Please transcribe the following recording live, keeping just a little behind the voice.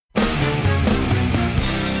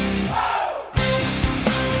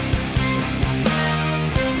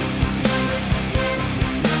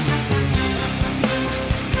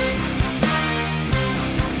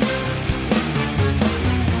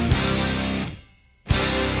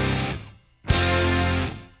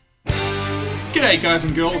G'day guys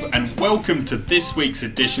and girls, and welcome to this week's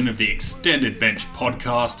edition of the Extended Bench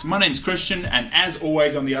podcast. My name's Christian, and as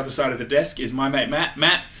always on the other side of the desk is my mate Matt.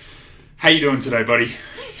 Matt, how you doing today, buddy?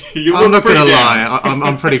 I'm not going to lie,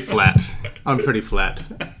 I'm pretty flat. I'm pretty flat.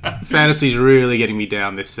 Fantasy's really getting me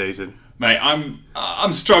down this season. Mate,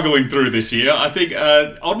 I'm struggling through this year. I think,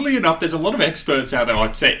 oddly enough, there's a lot of experts out there.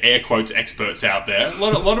 I'd say air quotes experts out there. A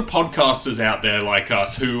lot of podcasters out there like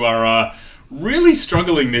us who are really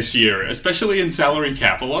struggling this year, especially in salary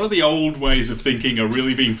cap. A lot of the old ways of thinking are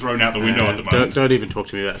really being thrown out the window at the moment. Don't even talk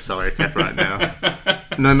to me about salary cap right now.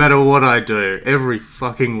 No matter what I do, every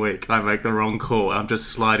fucking week I make the wrong call. I'm just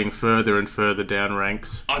sliding further and further down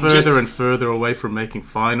ranks. And further away from making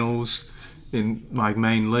finals in my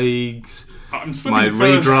main leagues. My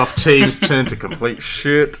redraft teams turned to complete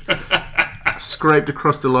shit. Scraped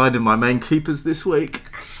across the line in my main keepers this week.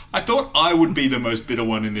 I thought I would be the most bitter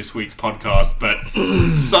one in this week's podcast, but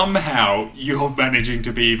somehow you're managing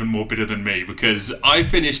to be even more bitter than me, because I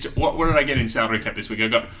finished... What did I get in salary cap this week? I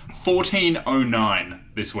got 1409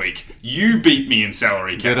 this week. You beat me in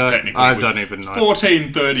salary cap, technically. I don't even know.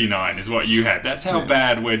 1439 is what you had. That's how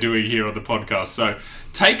bad we're doing here on the podcast. So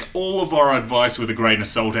take all of our advice with a grain of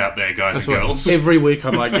salt out there, guys and girls. Every week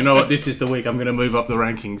I'm like, you know what, this is the week I'm going to move up the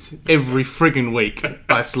rankings. Every friggin' week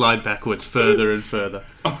I slide backwards further and further.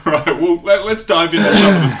 Alright, well, let's dive into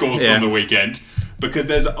some of the scores from the weekend, because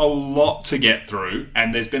there's a lot to get through,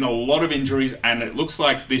 and there's been a lot of injuries, and it looks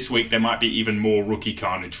like this week there might be even more rookie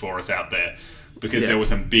carnage for us out there, because there were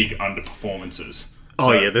some big underperformances.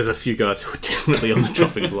 There's a few guys who are definitely on the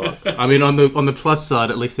chopping block. I mean, on the plus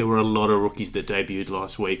side, at least there were a lot of rookies that debuted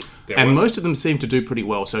last week. Most of them seem to do pretty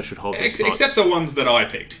well, so should hold their spots. Except the ones that I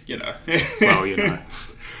picked, you know. Well, you know.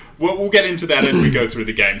 Well, we'll get into that as we go through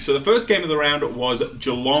the game. So the first game of the round was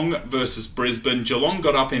Geelong versus Brisbane. Geelong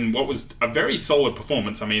got up in what was a very solid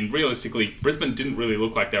performance. I mean, realistically, Brisbane didn't really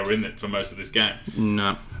look like they were in it for most of this game.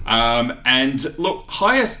 No. And look,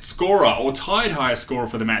 highest scorer, or tied highest scorer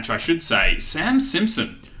for the match, I should say, Sam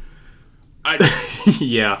Simpson.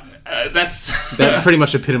 Yeah. That pretty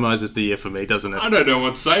much epitomizes the year for me, doesn't it? I don't know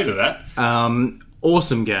what to say to that.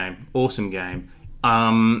 Awesome game.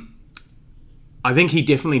 I think he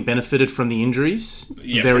definitely benefited from the injuries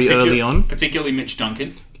very early on. Particularly Mitch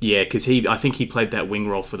Duncan. Yeah, because I think he played that wing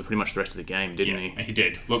role for pretty much the rest of the game, didn't he? Yeah, he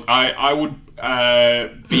did. Look, I would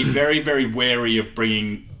be very, very wary of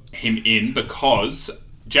bringing him in, because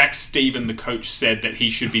Jack Stephen, the coach, said that he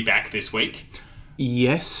should be back this week.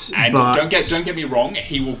 Yes, and but don't get me wrong,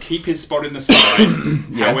 he will keep his spot in the side.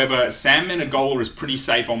 However, Sam Menegola is pretty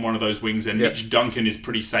safe on one of those wings, and Mitch Duncan is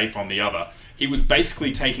pretty safe on the other. He was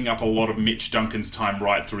basically taking up a lot of Mitch Duncan's time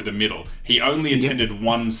right through the middle. He only attended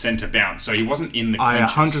one centre bounce, so he wasn't in the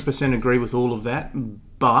clinches. I 100% agree with all of that,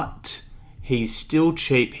 but he's still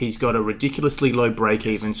cheap. He's got a ridiculously low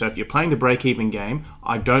break-even, so if you're playing the break-even game,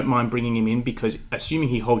 I don't mind bringing him in, because assuming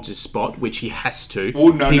he holds his spot, which he has to... Oh,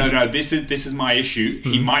 no. This is my issue.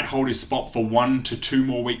 He might hold his spot for 1 to 2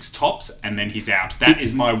 more weeks tops, and then he's out. That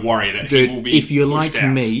is my worry, that he will be if you're pushed like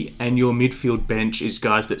out. Me, and your midfield bench is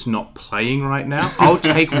guys that's not playing right now, I'll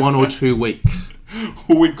take 1 or 2 weeks.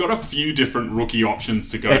 Well, we've got a few different rookie options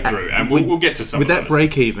to go through, and we'll get to some of those. With that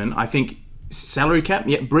break-even, I think... Salary cap,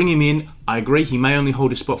 bring him in. I agree, he may only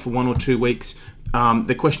hold his spot for 1 or 2 weeks.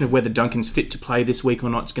 The question of whether Duncan's fit to play this week or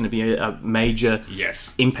not is going to be a major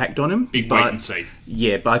impact on him. Big wait and see.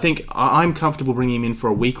 Yeah, but I think I'm comfortable bringing him in for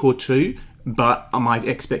a week or 2, but my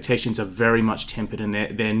expectations are very much tempered, and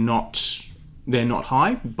they're not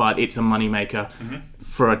high, but it's a moneymaker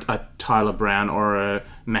for a Tyler Brown or a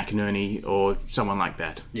McInerney or someone like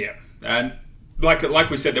that. Yeah, and... Like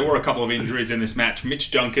we said, there were a couple of injuries in this match. Mitch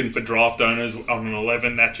Duncan, for draft owners, on an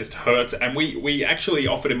 11, that just hurts. And we actually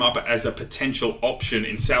offered him up as a potential option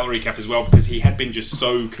in salary cap as well, because he had been just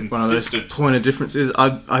so consistent. One of those point of differences,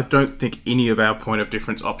 I don't think any of our point of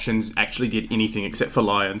difference options actually did anything except for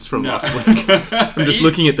Lions from last week. I'm just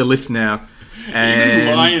looking at the list now. And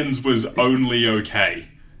even Lions was only okay.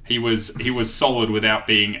 He was solid without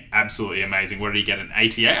being absolutely amazing. Where did he get, an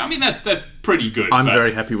 88? I mean, that's pretty good. I'm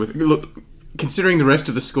very happy with it. Look, considering the rest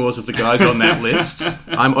of the scores of the guys on that list,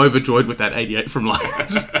 I'm overjoyed with that 88 from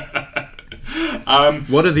Lions.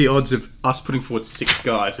 What are the odds of us putting forward 6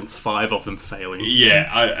 guys and 5 of them failing?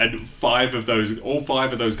 Yeah, and all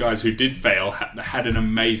 5 of those guys who did fail had an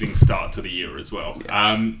amazing start to the year as well.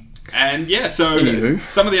 Yeah. So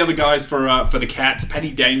some of the other guys for the Cats,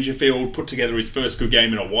 Paddy Dangerfield put together his first good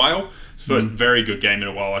game in a while. His first very good game in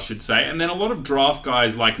a while, I should say. And then a lot of draft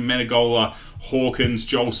guys like Menegola, Hawkins,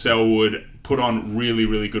 Joel Selwood put on really,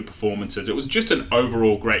 really good performances. It was just an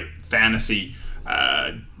overall great fantasy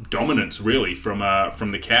dominance, really, from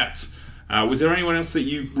the Cats. Was there anyone else that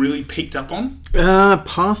you really picked up on?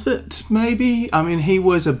 Parfitt, maybe. I mean, he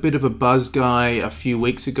was a bit of a buzz guy a few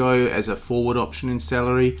weeks ago as a forward option in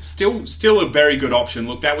salary. Still a very good option.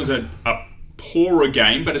 Look, that was a poorer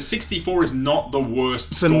game, but a 64 is not the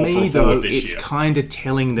worst score for a forward this year. It's kind of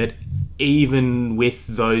telling that even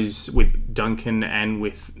with Duncan and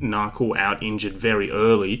with Narkle out injured very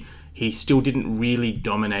early, he still didn't really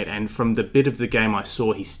dominate. And from the bit of the game I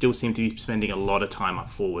saw, he still seemed to be spending a lot of time up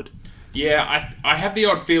forward. Yeah, I have the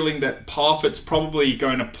odd feeling that Parfitt's probably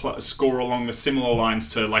going to score along the similar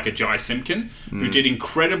lines to like a Jai Simpkin, who did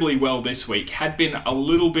incredibly well this week, had been a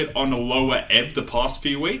little bit on a lower ebb the past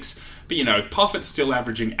few weeks. But, Parfitt's still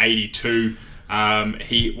averaging 82.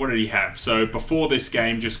 What did he have? So before this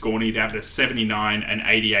game just gone, he'd have a 79, an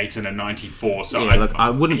 88, and a 94. So I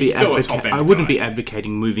wouldn't be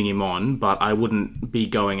advocating moving him on, but I wouldn't be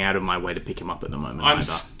going out of my way to pick him up at the moment.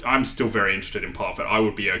 I'm still very interested in Parfitt. I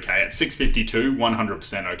would be okay at 652.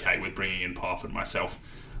 100% okay with bringing in Parfitt myself.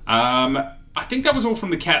 I think that was all from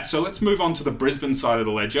the Cats. So let's move on to the Brisbane side of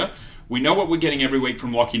the ledger. We know what we're getting every week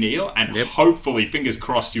from Lachie Neale, and hopefully, fingers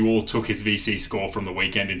crossed, you all took his VC score from the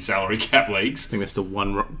weekend in salary cap leagues. I think that's the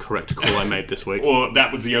one correct call I made this week. Or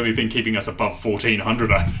that was the only thing keeping us above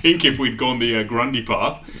 1,400, I think, if we'd gone the Grundy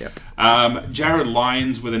path. Yep. Jared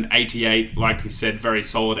Lyons with an 88, like we said, very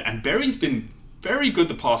solid. And Berry's been very good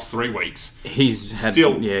the past 3 weeks. He's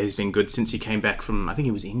been good since he came back from, I think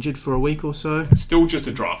he was injured for a week or so. Still just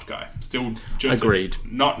a draft guy. Still just agreed.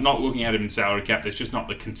 Not looking at him in salary cap. There's just not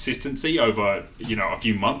the consistency over a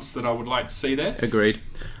few months that I would like to see there. Agreed.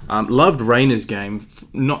 Loved Rayner's game,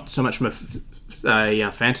 not so much from a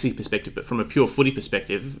fantasy perspective, but from a pure footy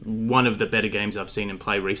perspective, one of the better games I've seen him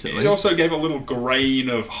play recently. It also gave a little grain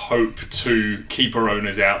of hope to keeper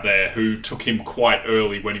owners out there who took him quite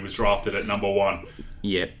early when he was drafted at number 1.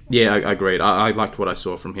 Yeah, I agreed. I liked what I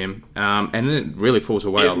saw from him, and it really falls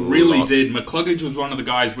away a lot. It really did. McCluggage was one of the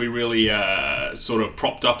guys we really sort of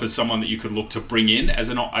propped up as someone that you could look to bring in as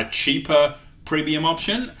a cheaper premium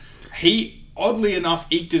option. He, oddly enough,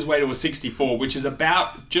 eked his way to a 64, which is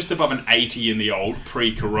about just above an 80 in the old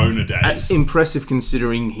pre-corona days. That's impressive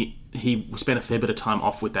considering he spent a fair bit of time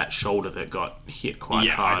off with that shoulder that got hit quite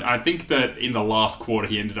hard. I think that in the last quarter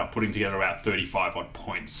he ended up putting together about 35 odd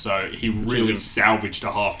points, so he really salvaged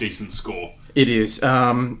a half-decent score. It is.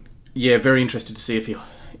 Very interested to see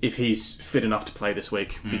if he's fit enough to play this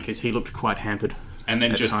week, because he looked quite hampered. And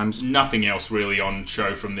then just times. Nothing else really on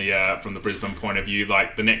show from the Brisbane point of view.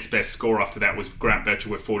 Like the next best score after that was Grant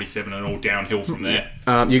Birchall with 47, and all downhill from there.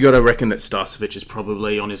 You got to reckon that Starcevic is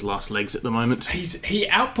probably on his last legs at the moment. He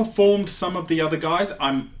outperformed some of the other guys.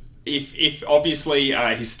 If obviously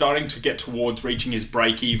he's starting to get towards reaching his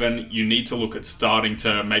break even, you need to look at starting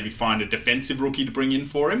to maybe find a defensive rookie to bring in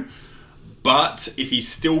for him. But if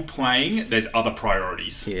he's still playing, there's other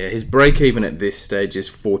priorities. Yeah, his break-even at this stage is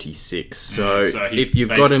 46. So if you've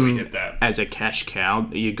got him as a cash cow,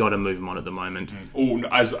 you've got to move him on at the moment.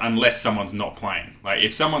 Unless someone's not playing. Like,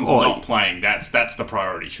 if someone's not playing, that's the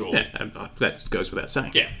priority, surely. Yeah, that goes without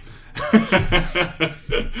saying. Yeah.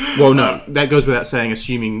 Well, no, that goes without saying,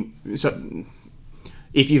 assuming... So,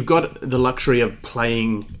 if you've got the luxury of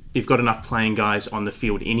playing... You've got enough playing guys on the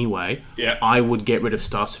field anyway. Yeah. I would get rid of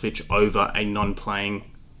Starcevic over a non-playing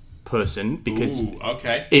person because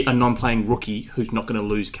a non-playing rookie who's not going to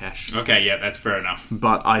lose cash. Okay, yeah, that's fair enough.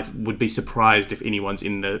 But I would be surprised if anyone's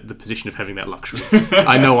in the position of having that luxury.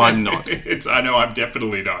 I know I'm not. I know I'm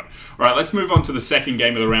definitely not. All right, let's move on to the second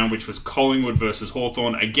game of the round, which was Collingwood versus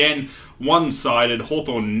Hawthorn. Again, one-sided.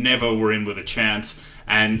 Hawthorn never were in with a chance.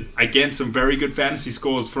 And again, some very good fantasy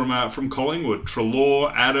scores from Collingwood.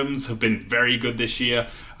 Treloar, Adams have been very good this year.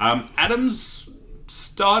 Adams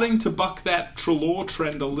starting to buck that Treloar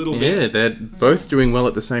trend a little bit. Yeah, they're both doing well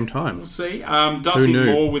at the same time. We'll see. Darcy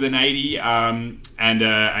Moore with an 80, and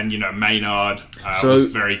Maynard was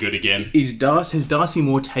very good again. Has Darcy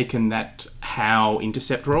Moore taken that Howe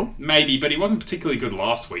intercept role? Maybe, but he wasn't particularly good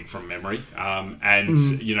last week from memory.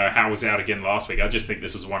 Howe was out again last week. I just think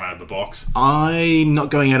this was one out of the box. I'm not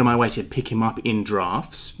going out of my way to pick him up in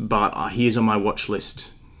drafts, but he is on my watch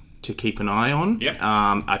list to keep an eye on. Yep.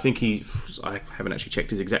 I think I haven't actually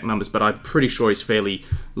checked his exact numbers, but I'm pretty sure he's fairly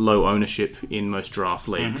low ownership in most draft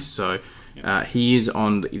leagues. So he is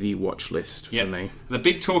on the watch list for me. The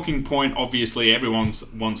big talking point, obviously, everyone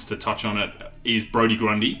wants to touch on it, is Brodie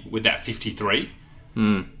Grundy with that 53.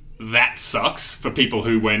 That sucks for people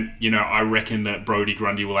who went, I reckon that Brodie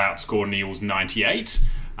Grundy will outscore Neale's 98.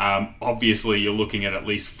 Obviously, you're looking at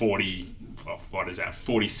least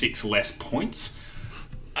 46 less points.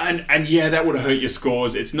 And yeah, that would have hurt your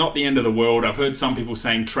scores. It's not the end of the world. I've heard some people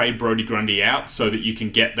saying trade Brodie Grundy out so that you can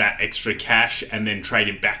get that extra cash and then trade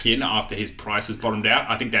him back in after his price has bottomed out.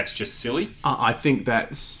 I think that's just silly. I think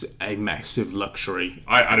that's a massive luxury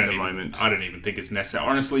at the moment. I don't even think it's necessary.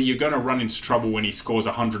 Honestly, you're going to run into trouble when he scores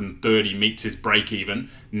 130, meets his break-even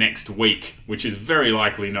next week, which is very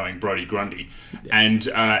likely knowing Brodie Grundy, and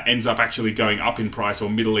ends up actually going up in price or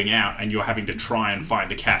middling out, and you're having to try and find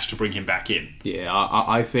the cash to bring him back in. Yeah,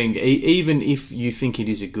 I think even if you think it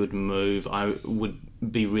is a good move, I would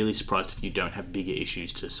be really surprised if you don't have bigger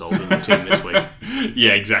issues to solve in your team this week.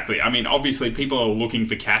 Yeah, exactly. I mean, obviously, people are looking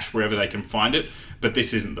for cash wherever they can find it, but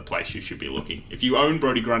this isn't the place you should be looking. If you own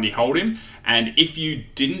Brodie Grundy, hold him. And if you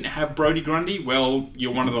didn't have Brodie Grundy, well,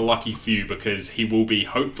 you're one of the lucky few because he will be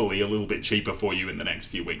hopefully a little bit cheaper for you in the next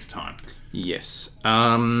few weeks' time. Yes.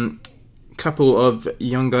 Couple of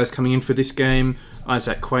young guys coming in for this game,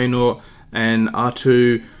 Isaac Quaynor and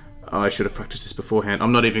R2. I should have practiced this beforehand.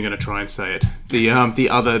 I'm not even going to try and say it. The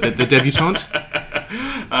debutant.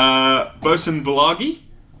 Bosun Vilagi.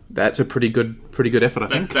 That's a pretty good effort, I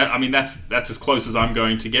think. That's as close as I'm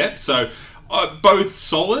going to get. So, both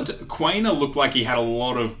solid. Quaynor looked like he had a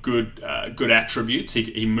lot of good attributes.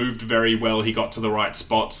 He moved very well. He got to the right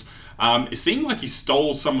spots. It seemed like he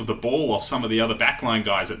stole some of the ball off some of the other backline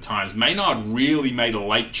guys at times. Maynard really made a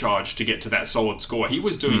late charge to get to that solid score. He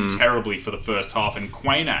was doing terribly for the first half, and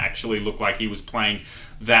Quaynor actually looked like he was playing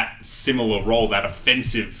that similar role, that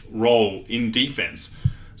offensive role in defense.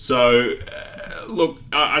 So, look,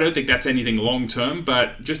 I don't think that's anything long-term,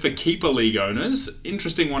 but just for keeper league owners,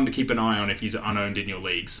 interesting one to keep an eye on if he's unowned in your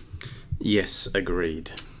leagues. Yes, agreed.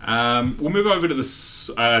 We'll move over to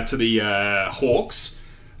the Hawks.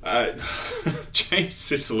 James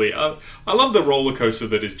Sicily. I love the roller coaster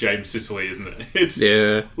that is James Sicily, isn't it? It's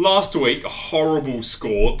last week, horrible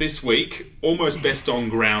score. This week, almost best on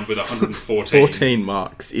ground with 114. 14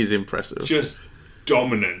 marks is impressive. Just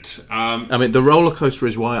dominant. The roller coaster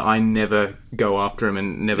is why I never go after him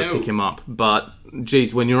and never pick him up. But,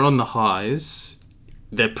 geez, when you're on the highs,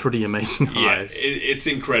 they're pretty amazing highs. Yeah, it's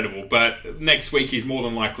incredible. But next week, he's more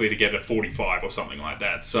than likely to get a 45 or something like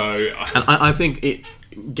that. So, and I think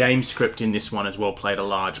game script in this one as well played a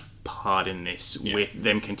large part in this, with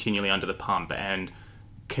them continually under the pump and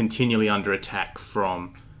continually under attack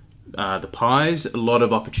from the Pies. A lot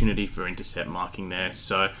of opportunity for intercept marking there.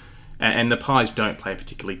 So, and the Pies don't play a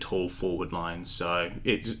particularly tall forward line, so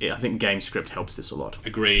I think game script helps this a lot.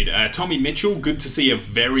 Agreed. Tommy Mitchell, good to see a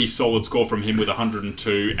very solid score from him with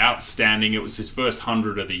 102. Outstanding. It was his first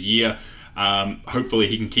 100 of the year. Hopefully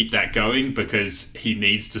he can keep that going because he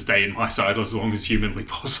needs to stay in my side as long as humanly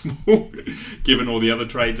possible, given all the other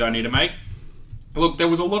trades I need to make. Look, there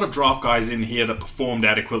was a lot of draft guys in here that performed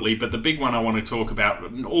adequately, but the big one I want to talk about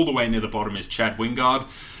all the way near the bottom is Chad Wingard.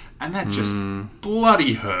 And that just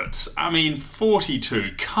bloody hurts. I mean,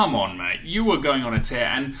 42. Come on, mate. You were going on a tear.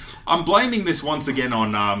 And I'm blaming this once again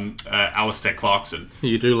on Alistair Clarkson.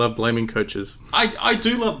 You do love blaming coaches. I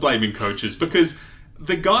do love blaming coaches because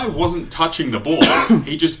the guy wasn't touching the ball.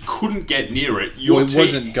 He just couldn't get near it. He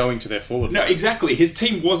wasn't going to their forward. No, exactly. His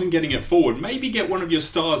team wasn't getting it forward. Maybe get one of your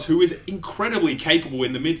stars who is incredibly capable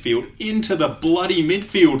in the midfield into the bloody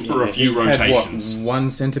midfield for a few rotations. Had, one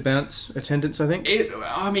centre bounce attendance, I think?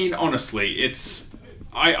 Honestly,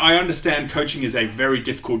 I understand coaching is a very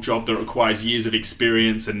difficult job that requires years of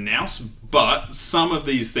experience and nous, but some of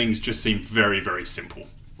these things just seem very, very simple.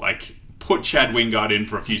 Like, put Chad Wingard in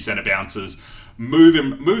for a few centre bounces. Move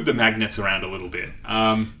the magnets around a little bit.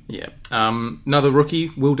 Another rookie,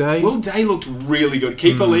 Will Day. Will Day looked really good.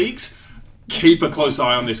 Keeper leagues, keep a close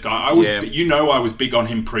eye on this guy. I was big on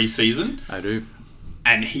him pre-season. I do.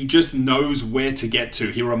 And he just knows where to get to.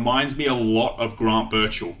 He reminds me a lot of Grant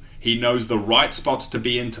Birchall. He knows the right spots to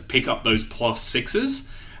be in to pick up those plus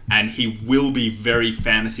sixes. And he will be very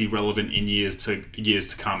fantasy relevant in years to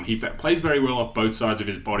come. He plays very well off both sides of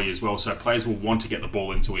his body as well, so players will want to get the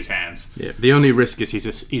ball into his hands. Yeah, the only risk is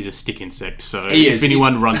he's a stick insect, so if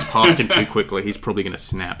anyone runs past him too quickly, he's probably going to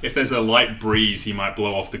snap. If there's a light breeze, he might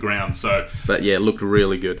blow off the ground. But yeah, it looked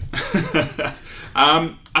really good.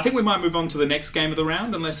 I think we might move on to the next game of the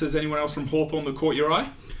round, unless there's anyone else from Hawthorn that caught your eye.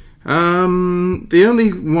 The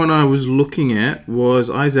only one I was looking at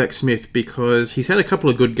was Isaac Smith because he's had a couple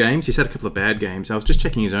of good games. He's had a couple of bad games. I was just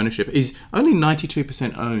checking his ownership. He's only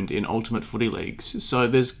 92% owned in Ultimate Footy leagues. So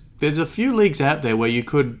there's a few leagues out there where you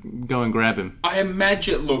could go and grab him. I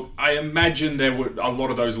imagine there would a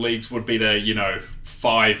lot of those leagues would be the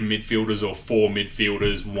 5 midfielders or 4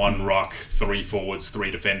 midfielders, 1 ruck, 3 forwards,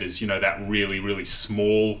 3 defenders. That really, really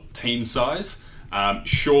small team size.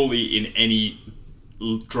 Surely in any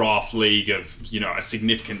draft league of, a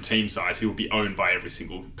significant team size, he will be owned by every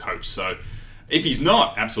single coach. So if he's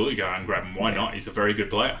not, absolutely go out and grab him. Why not? He's a very good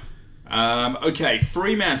player. Okay,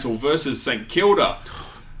 Fremantle versus St Kilda.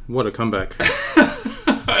 What a comeback.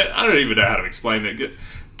 I don't even know how to explain that.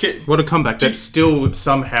 What a comeback. That still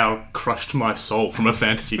somehow crushed my soul from a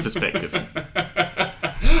fantasy perspective.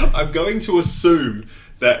 I'm going to assume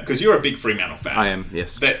that, because you're a big Fremantle fan. I am,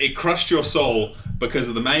 yes. That it crushed your soul because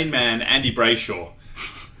of the main man, Andy Brayshaw.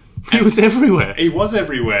 He was everywhere. He was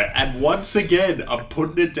everywhere. And once again, I'm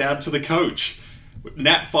putting it down to the coach.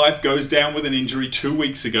 Nat Fyfe goes down with an injury 2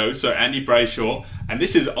 weeks ago, so Andy Brayshaw, and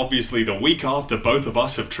this is obviously the week after both of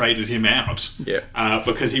us have traded him out,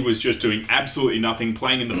 because he was just doing absolutely nothing,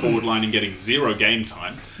 playing in the forward line and getting 0 game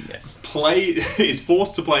time. Yeah. Is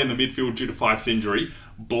forced to play in the midfield due to Fyfe's injury,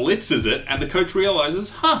 blitzes it, and the coach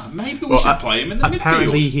realises, maybe we should play him in the midfield.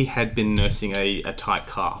 Apparently he had been nursing a tight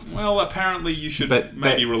calf. Well, apparently you should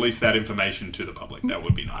maybe release that information to the public. That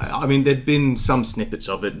would be nice. I mean, there'd been some snippets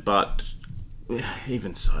of it, but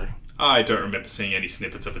even so. I don't remember seeing any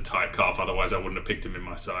snippets of a tight calf, otherwise I wouldn't have picked him in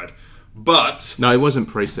my side. But no, it wasn't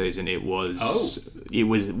pre-season. It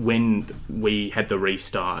was when we had the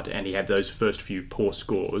restart and he had those first few poor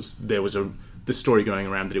scores. There was the story going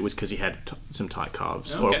around that it was because he had some tight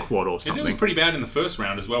calves or a quad or something. It was pretty bad in the first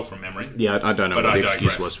round as well, from memory. Yeah, I don't know what the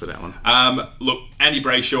excuse was for that one. Look, Andy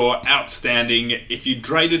Brayshaw, outstanding. If you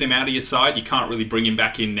traded him out of your side, you can't really bring him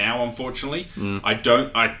back in now, unfortunately. I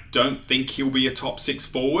don't think he'll be a top 6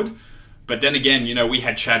 forward. But then again, we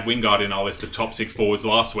had Chad Wingard in our list of top 6 forwards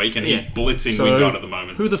last week, and he's blitzing Wingard at the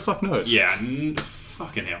moment. Who the fuck knows? Yeah,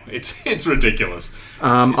 fucking hell. It's ridiculous.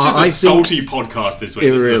 It's just a salty podcast this week.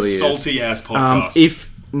 It really is a salty-ass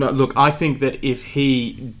podcast. I think that if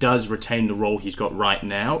he does retain the role he's got right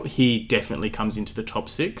now, he definitely comes into the top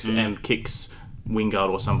 6 and kicks Wingard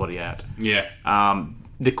or somebody out. Yeah.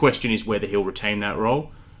 The question is whether he'll retain that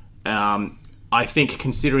role. I think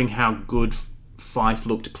considering how good Fyfe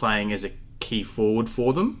looked playing as a key forward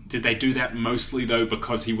for them. Did they do that mostly, though,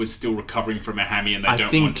 because he was still recovering from a hammy and they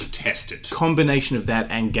don't want to test it? Combination of that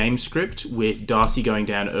and game script, with Darcy going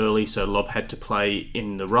down early, so Lobb had to play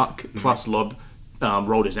in the ruck, plus Lobb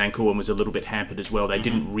rolled his ankle and was a little bit hampered as well. They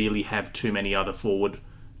didn't really have too many other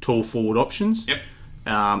tall forward options.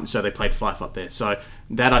 Yep. So they played Fyfe up there. So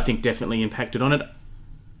that, I think, definitely impacted on it.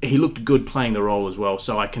 He looked good playing the role as well,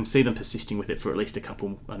 so I can see them persisting with it for at least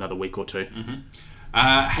another week or two.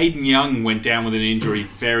 Hayden Young went down with an injury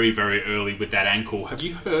very, very early with that ankle. Have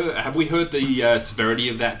we heard the severity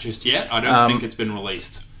of that just yet? I don't think it's been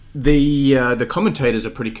released. The commentators are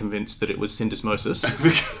pretty convinced that it was syndesmosis.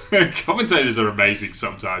 The commentators are amazing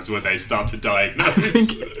sometimes when they start to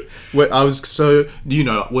diagnose. I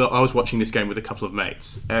was watching this game with a couple of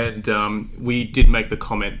mates, and we did make the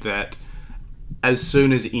comment that as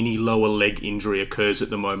soon as any lower leg injury occurs at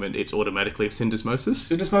the moment, it's automatically a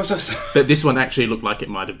syndesmosis. But this one actually looked like it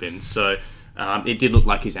might have been. So it did look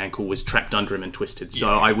like his ankle was trapped under him and twisted. So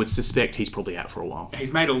I would suspect he's probably out for a while.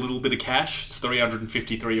 He's made a little bit of cash. It's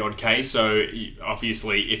 353 odd K. So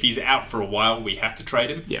obviously, if he's out for a while, we have to trade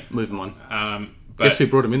him. Yeah, move him on. But guess who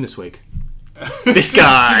brought him in this week? This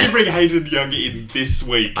guy! Did you bring Hayden Young in this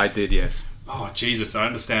week? I did, yes. Oh, Jesus, I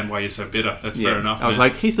understand why you're so bitter. That's fair enough. I was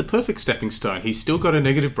like, he's the perfect stepping stone. He's still got a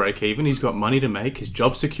negative break-even. He's got money to make. His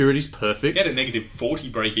job security's perfect. He had a negative 40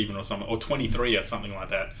 break-even or something, or 23 or something like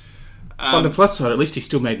that. On the plus side, at least he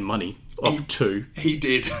still made money off 2. He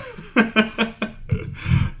did.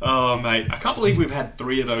 Oh, mate. I can't believe we've had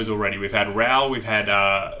 3 of those already. We've had Rao, we've had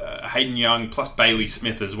Hayden Young, plus Bailey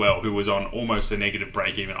Smith as well, who was on almost a negative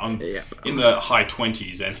break-even in the high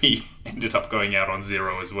 20s, and he ended up going out on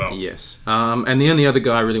 0 as well. Yes. And the only other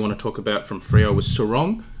guy I really want to talk about from Freo was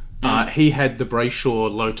Sarong. He had the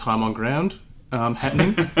Brayshaw low time on ground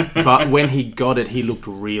happening, but when he got it, he looked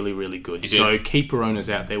really, really good. So keeper owners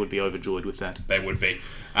out there would be overjoyed with that. They would be.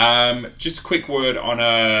 Just a quick word on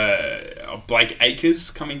Blake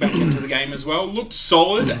Acres coming back into the game as well. Looked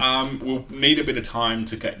solid. We'll need a bit of time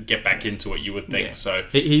to get back into it, you would think. Yeah. So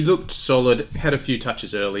he looked solid, had a few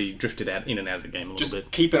touches early, drifted in and out of the game a little bit.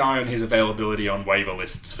 Just keep an eye on his availability on waiver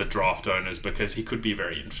lists for draft owners, because he could be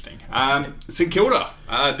very interesting. St Kilda,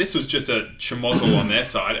 this was just a schmozzle on their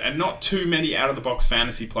side, and not too many out-of-the-box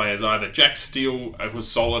fantasy players either. Jack Steele was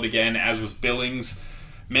solid again, as was Billings.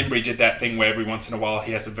 Membry did that thing where every once in a while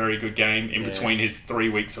he has a very good game in between his 3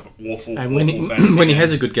 weeks of awful fantasy when he games.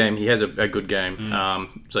 has a good game, he has a good game.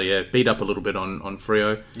 Beat up a little bit on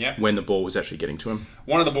Freo when the ball was actually getting to him.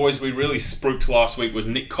 One of the boys we really spruiked last week was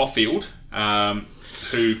Nick Caulfield,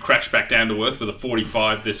 who crashed back down to earth with a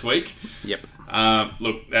 45 this week. Yep.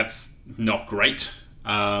 Look, that's not great.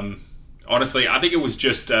 Honestly, I think it was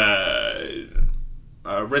just a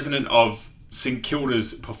resonant of St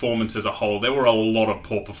Kilda's performance as a whole. There were a lot of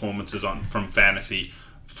poor performances from fantasy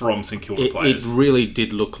from St Kilda players. It really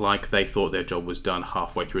did look like they thought their job was done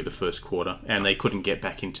halfway through the first quarter, and they couldn't get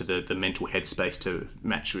back into the mental headspace to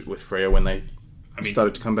match it with Freo when they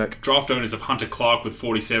started to come back. Draft owners of Hunter Clark with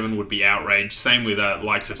 47 would be outraged. Same with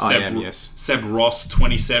likes of yes. Seb Ross,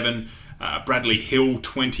 27. Bradley Hill,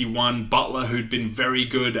 21. Butler, who'd been very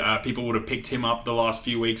good. People would have picked him up the last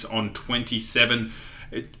few weeks on 27.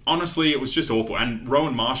 Honestly, it was just awful. And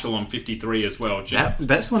Rowan Marshall on 53 as well.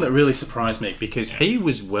 That's the one that really surprised me, because he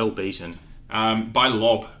was well beaten. By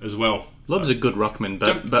Lob as well. Lob's a good ruckman,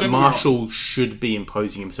 but Marshall should be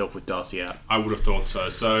imposing himself with Darcy out. I would have thought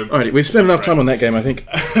so. Alright, we've spent enough time on that game, I think.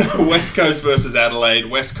 West Coast versus Adelaide.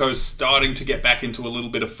 West Coast starting to get back into a little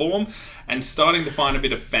bit of form and starting to find a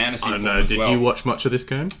bit of fantasy form as well. Did you watch much of this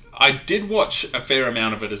game? I did watch a fair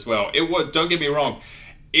amount of it as well. Don't get me wrong,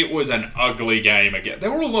 it was an ugly game again.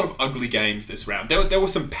 There were a lot of ugly games this round. There were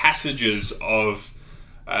some passages of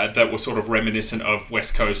that were sort of reminiscent of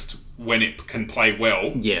West Coast when it can play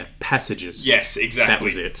well. Yeah, passages. Yes, exactly. That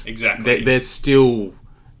was it. Exactly. There's still...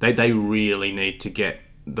 They really need to get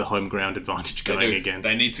the home ground advantage going again.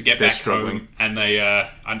 They need to get back home, and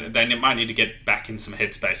they might need to get back in some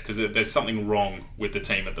headspace, because there's something wrong with the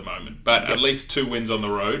team at the moment. But at least 2 wins on the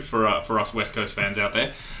road for us West Coast fans out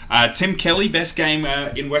there. Tim Kelly, best game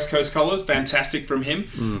in West Coast colours, fantastic from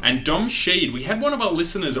him. And Dom Sheed, we had one of our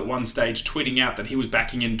listeners at one stage tweeting out that he was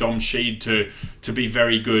backing in Dom Sheed to be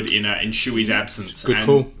very good in Shuey's absence. Good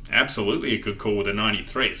call. Absolutely a good call with a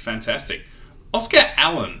 93. It's fantastic. Oscar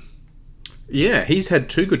Allen. Yeah, he's had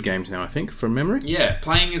 2 good games now, I think, from memory. Yeah,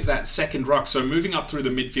 playing as that second ruck, so moving up through the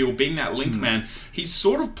midfield, being that link man. He's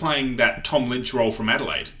sort of playing that Tom Lynch role from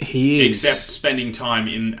Adelaide. He is. Except spending time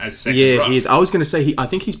in as second ruck. Yeah, he is. I was going to say, I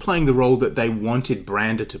think he's playing the role that they wanted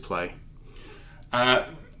Brander to play.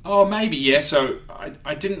 Maybe, yeah. So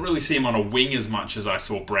I didn't really see him on a wing as much as I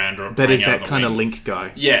saw Brander. That is that kind of link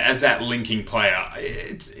guy. Yeah, as that linking player.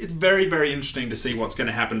 It's very, very interesting to see what's going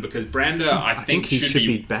to happen, because Brander, I think he should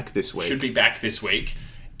be back this week. Should be back this week.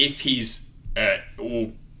 If he's,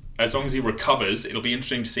 as long as he recovers, it'll be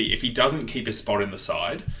interesting to see if he doesn't keep his spot in the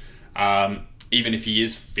side. Even if he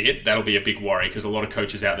is fit, that'll be a big worry, because a lot of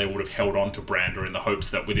coaches out there would have held on to Brander in the hopes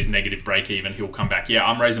that with his negative break-even, he'll come back. Yeah,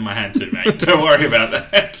 I'm raising my hand too, mate. Don't worry about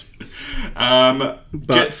that.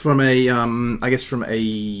 But from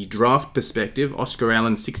a draft perspective, Oscar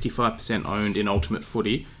Allen 65% owned in Ultimate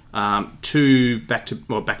Footy, 2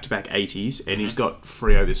 back-to-back 80s, and he's got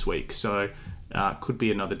Freo this week, so could be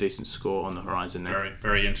another decent score on the horizon there. Very,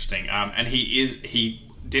 very interesting. And he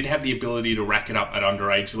did have the ability to rack it up at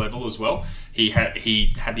underage level as well. He had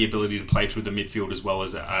the ability to play through the midfield as well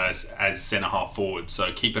as centre half forward.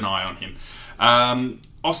 So keep an eye on him.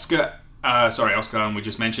 Oscar Allen we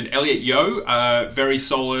just mentioned. Elliot Yeo, very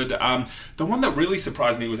solid. The one that really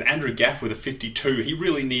surprised me was Andrew Gaff with a 52. He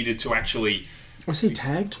really needed to actually... Was he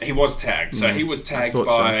tagged? He was tagged. So he was tagged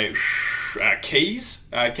by... Keys,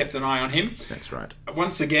 kept an eye on him. That's right.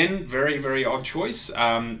 Once again, very, very odd choice.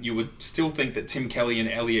 You would still think that Tim Kelly and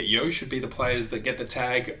Elliot Yeo should be the players that get the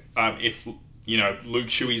tag if, Luke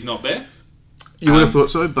Shuey's not there. You would have thought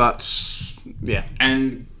so, but yeah.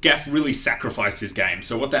 And Gaff really sacrificed his game.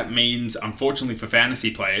 So what that means, unfortunately for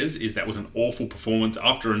fantasy players, is that was an awful performance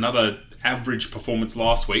after another average performance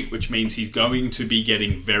last week, which means he's going to be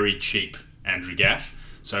getting very cheap, Andrew Gaff.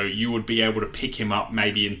 So you would be able to pick him up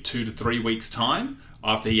maybe in 2 to 3 weeks' time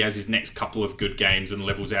after he has his next couple of good games and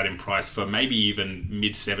levels out in price for maybe even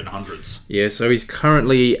mid-700s. Yeah, so he's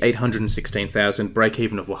currently 816,000,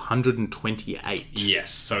 break-even of 128.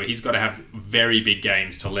 Yes, so he's got to have very big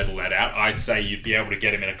games to level that out. I'd say you'd be able to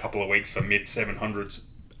get him in a couple of weeks for mid-700s.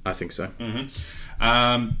 I think so.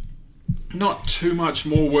 Mm-hmm. Not too much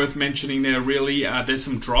more worth mentioning there, really. There's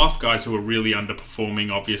some draft guys who are really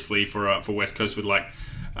underperforming, obviously, for West Coast with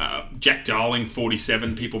Jack Darling,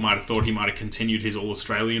 47. People might have thought he might have continued his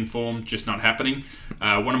All-Australian form, just not happening.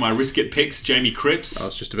 One of my risk-it picks, Jamie Cripps. I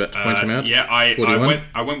was just about to point him out. Yeah,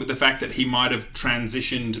 I went with the fact that he might have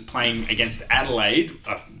transitioned playing against Adelaide,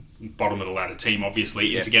 bottom of the ladder team,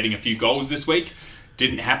 obviously, into getting a few goals this week.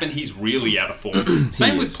 Didn't happen. He's really out of form.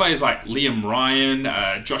 Same with players like Liam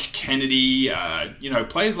Ryan, Josh Kennedy,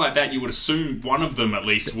 players like that. You would assume one of them at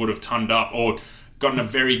least would have turned up or gotten a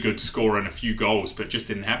very good score and a few goals, but just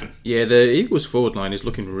didn't happen. Yeah, the Eagles forward line is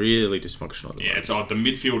looking really dysfunctional at the moment. It's odd. The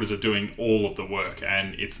midfielders are doing all of the work,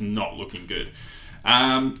 and it's not looking good.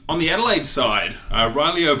 On the Adelaide side,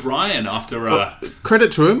 Riley O'Brien, after...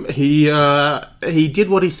 credit to him, he did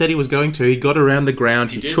what he said he was going to. He got around the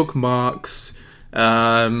ground, he took marks...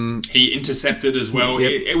 He intercepted as well.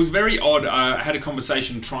 Yep. It was very odd. I had a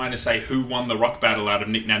conversation trying to say who won the rock battle out of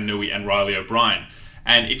Nick Nannui and Riley O'Brien.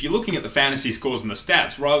 And if you're looking at the fantasy scores and the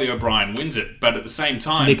stats, Riley O'Brien wins it. But at the same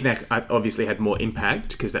time... Nick Nack obviously had more impact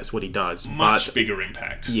because that's what he does. Much bigger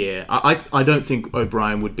impact. Yeah. I don't think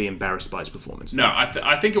O'Brien would be embarrassed by his performance. No,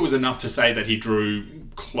 I think it was enough to say that he drew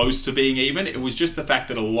close to being even. It was just the fact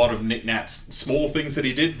that a lot of Nick Nat's small things that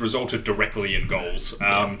he did resulted directly in goals.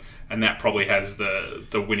 And that probably has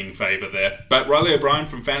the winning favour there. But Riley O'Brien,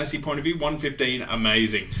 from fantasy point of view, 115,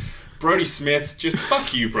 amazing. Brody Smith, just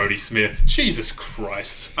fuck you, Brody Smith. Jesus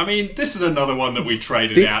Christ. I mean, this is another one that we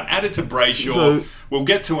traded out. Added to Brayshaw. We'll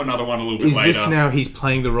get to another one a little bit later. Is this now he's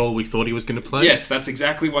playing the role we thought he was going to play? Yes, that's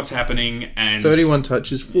exactly what's happening. And 31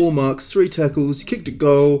 touches, 4 marks, 3 tackles, kicked a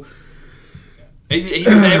goal. He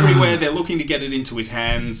was everywhere. They're looking to get it into his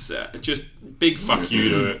hands. Just big fuck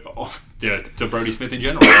you to Brody Smith in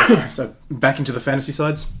general. So, back into the fantasy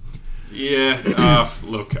sides? Yeah.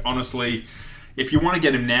 Look, honestly... If you want to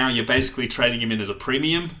get him now, you're basically trading him in as a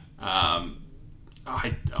premium. I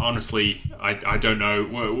don't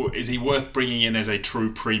know. Is he worth bringing in as a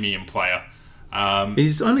true premium player?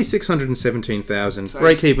 He's only 617,000. So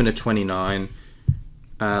break even at 29.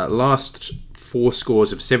 Last 4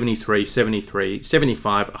 scores of 73, 73,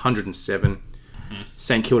 75, 107. Mm-hmm.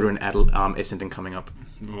 St Kilda and Essendon coming up.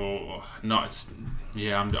 Oh, no, I'm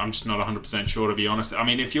just not 100% sure, to be honest. I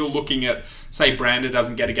mean, if you're looking at, say, Brander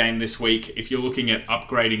doesn't get a game this week, if you're looking at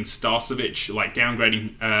upgrading Starcevic, like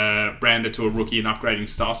downgrading Brander to a rookie and upgrading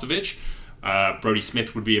Starcevic, Brody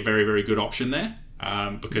Smith would be a very, very good option there,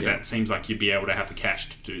 because that seems like you'd be able to have the cash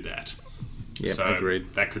to do that. Yeah, so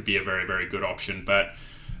agreed. That could be a very, very good option. But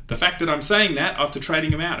the fact that I'm saying that after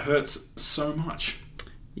trading him out hurts so much.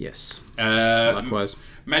 Yes. Likewise.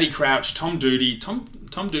 Matty Crouch, Tom Doody. Tom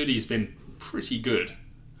Doody's been pretty good.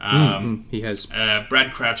 He has.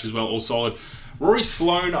 Brad Crouch as well, all solid. Rory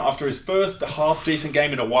Sloane, after his first half-decent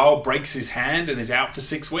game in a while, breaks his hand and is out for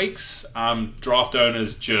 6 weeks. Draft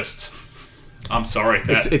owners just... I'm sorry.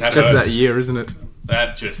 It's that just hurts. that year, isn't it?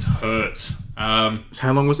 That just hurts.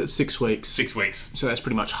 How long was it? 6 weeks? 6 weeks. So that's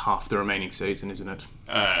pretty much half the remaining season, isn't it?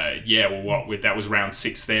 That was round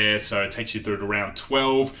 6 there, so it takes you through to round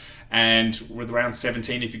 12. And with round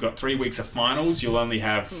 17, if you've got 3 weeks of finals, you'll only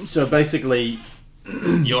have... So basically...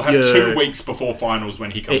 You'll have 2 weeks before finals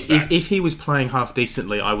when he comes back. If he was playing half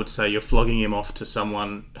decently, I would say you're flogging him off to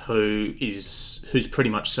someone who's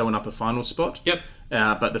pretty much sewing up a final spot. Yep.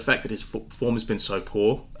 But the fact that his form has been so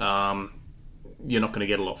poor, you're not going to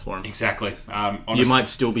get a lot for him. Exactly. You might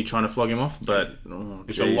still be trying to flog him off, but...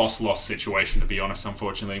 it's a loss-loss situation, to be honest,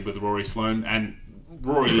 unfortunately, with Rory Sloane. And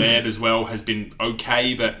Rory Laird as well has been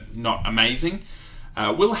okay, but not amazing.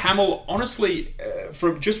 Will Hamill, honestly,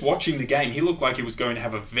 from just watching the game, he looked like he was going to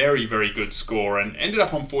have a very, very good score and ended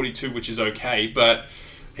up on 42, which is okay, but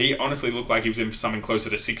he honestly looked like he was in for something closer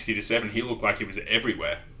to 60 to 7. He looked like he was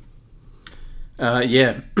everywhere.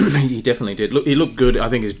 Yeah, he definitely did. He looked good. I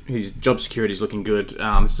think his job security is looking good,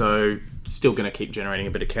 so still going to keep generating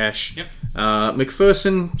a bit of cash. Yep.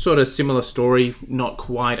 McPherson, sort of similar story, not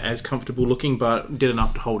quite as comfortable looking, but did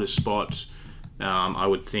enough to hold his spot. I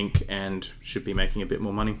would think, and should be making a bit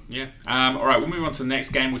more money. Yeah. All right, we'll move on to the next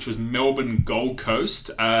game, which was Melbourne Gold Coast.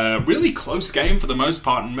 Really close game for the most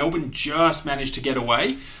part, and Melbourne just managed to get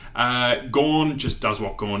away. Gawn just does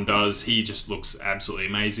what Gawn does. He just looks absolutely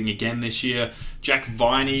amazing again this year. Jack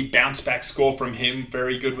Viney, bounce back score from him,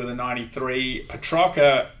 very good with a 93.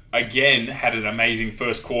 Petrarca, again, had an amazing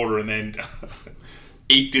first quarter and then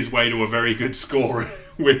eked his way to a very good score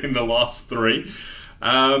within the last 3.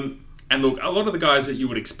 And look, a lot of the guys that you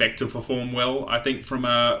would expect to perform well, I think from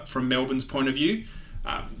Melbourne's point of view,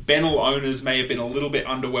 Bennell owners may have been a little bit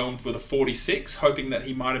underwhelmed with a 46, hoping that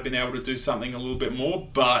he might have been able to do something a little bit more,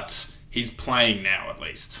 but he's playing now at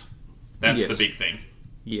least. That's the big thing.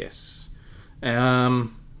 Yes.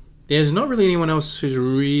 There's not really anyone else who's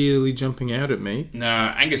really jumping out at me. No,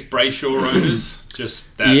 Angus Brayshaw owners,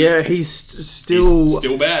 just that. Yeah, he's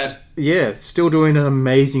still bad. Yeah, still doing an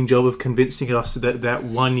amazing job of convincing us that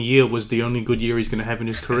 1 year was the only good year he's going to have in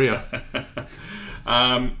his career.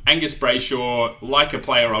 Angus Brayshaw, like a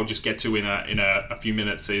player I'll just get to in a few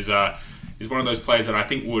minutes, is one of those players that I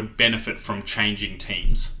think would benefit from changing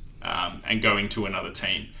teams and going to another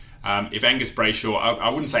team. If Angus Brayshaw, I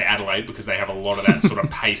wouldn't say Adelaide because they have a lot of that sort of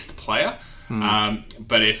paced player,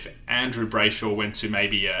 but if Andrew Brayshaw went to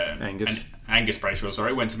maybe Angus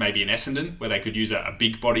Brayshaw, went to maybe an Essendon where they could use a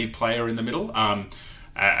big-bodied player in the middle,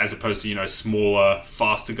 as opposed to, smaller,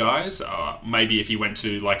 faster guys. Maybe if he went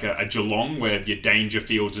to like a Geelong where your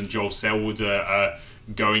Dangerfields and Joel Selwoods are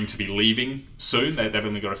going to be leaving soon. They've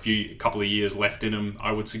only got a couple of years left in them,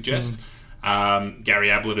 I would suggest. Gary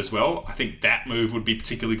Ablett as well. I think that move would be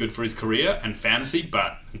particularly good for his career and fantasy,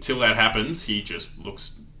 but until that happens, he just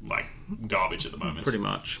looks like garbage at the moment. Pretty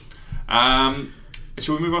much.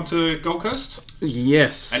 Shall we move on to Gold Coast?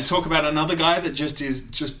 Yes. And talk about another guy that is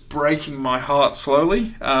just breaking my heart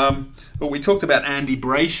slowly. We talked about Andy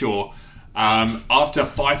Brayshaw. After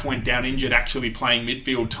Fife went down injured, actually playing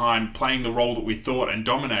midfield time, playing the role that we thought and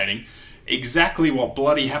dominating. Exactly what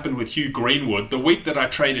bloody happened with Hugh Greenwood. The week that I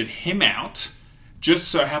traded him out just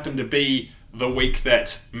so happened to be the week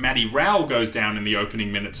that Matty Rowell goes down in the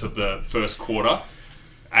opening minutes of the first quarter.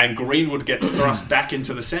 And Greenwood gets thrust back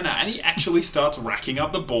into the centre, and he actually starts racking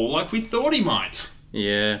up the ball like we thought he might.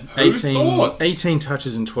 Yeah, Who thought? 18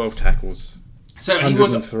 touches and 12 tackles. So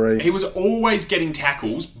he was always getting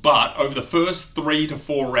tackles, but over the first 3 to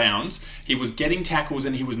 4 rounds, he was getting tackles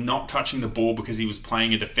and he was not touching the ball because he was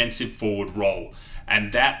playing a defensive forward role.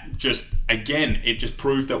 And that just, again, it just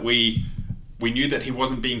proved that we knew that he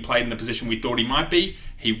wasn't being played in the position we thought he might be.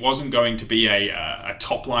 He wasn't going to be a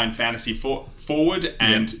top-line fantasy forward,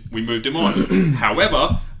 and we moved him on.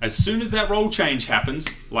 However, as soon as that role change happens,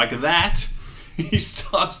 like that, he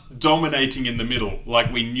starts dominating in the middle,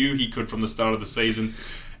 like we knew he could from the start of the season.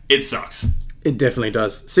 It sucks. It definitely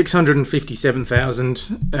does.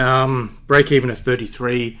 657,000, break even at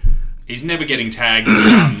 33. He's never getting tagged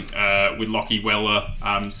with Lockie Weller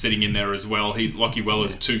sitting in there as well. Lockie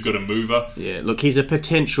Weller's too good a mover. Yeah, look, he's a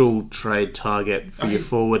potential trade target for your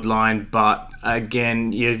forward line, but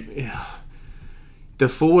again, the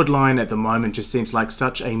forward line at the moment just seems like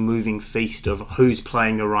such a moving feast of who's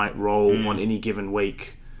playing the right role on any given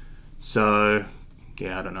week. So,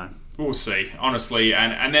 yeah, I don't know. We'll see, honestly.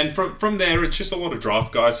 And then from there, it's just a lot of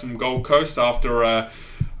draft guys from Gold Coast after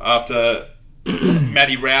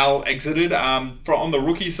Matty Rowell exited. On the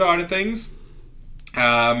rookie side of things,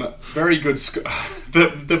 very good.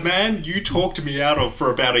 The man you talked me out of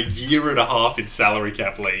for about a year and a half in salary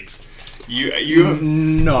cap leagues. You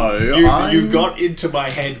got into my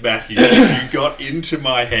head, Matthew. You got into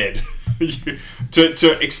my head.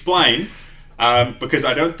 To explain, because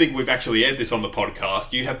I don't think we've actually aired this on the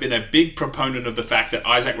podcast, you have been a big proponent of the fact that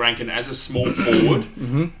Isaac Rankin, as a small forward,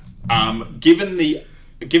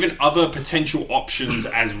 given other potential options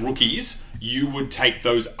as rookies, you would take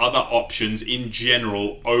those other options in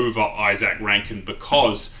general over Isaac Rankin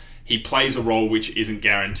because he plays a role which isn't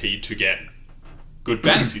guaranteed to get good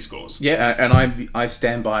fantasy scores. Yeah, and I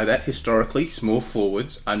stand by that. Historically, small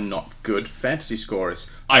forwards are not good fantasy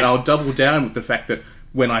scorers. And I'll double down with the fact that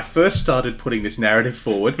when I first started putting this narrative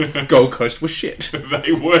forward, Gold Coast was shit.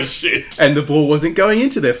 They were shit. And the ball wasn't going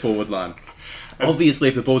into their forward line. Obviously,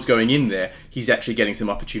 if the ball's going in there, he's actually getting some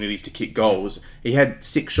opportunities to kick goals. He had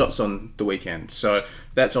 6 shots on the weekend, so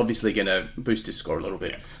that's obviously going to boost his score a little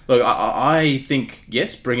bit. Yeah. Look, I think,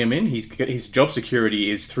 yes, bring him in. His job security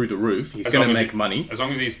is through the roof. He's going to make money. As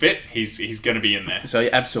long as he's fit, he's going to be in there. So,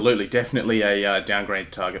 absolutely, definitely a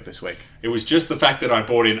downgrade target this week. It was just the fact that I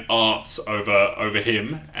bought in Arts over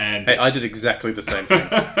him, and hey, I did exactly the same thing.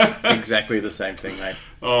 Exactly the same thing, mate.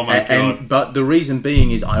 Oh my God. But the reason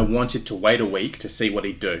being is I wanted to wait a week to see what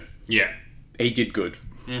he'd do. Yeah. He did good.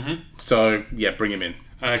 Mm-hmm. So, yeah, bring him in.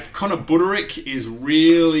 Connor Buderick is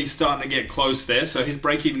really starting to get close there. So his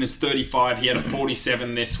break-even is 35. He had a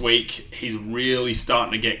 47 this week. He's really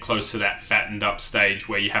starting to get close to that fattened up stage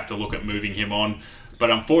where you have to look at moving him on.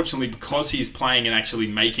 But unfortunately, because he's playing and actually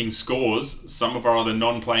making scores, some of our other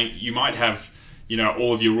non-playing, you might have,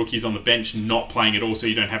 all of your rookies on the bench not playing at all, so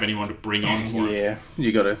you don't have anyone to bring on for him. Yeah,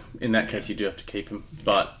 you got to. In that case, you do have to keep him.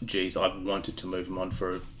 But geez, I've wanted to move him on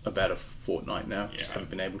for about a fortnight now. Yeah, just haven't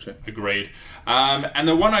been able to. Agreed. And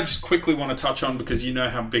the one I just quickly want to touch on, because you know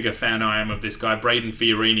how big a fan I am of this guy, Braden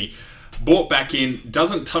Fiorini. Brought back in,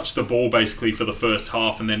 doesn't touch the ball basically for the first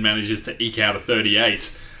half, and then manages to eke out a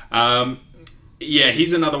 38. Yeah,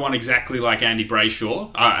 he's another one exactly like Angus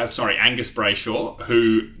Brayshaw,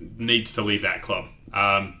 who needs to leave that club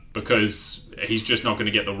because he's just not going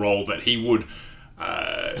to get the role that he would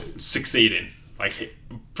succeed in. Like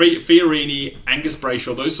Fiorini, Angus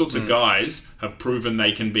Brayshaw, those sorts of guys have proven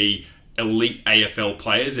they can be elite AFL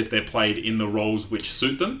players if they're played in the roles which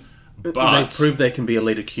suit them. But they prove they can be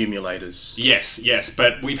elite accumulators. Yes,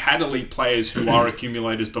 but we've had elite players who are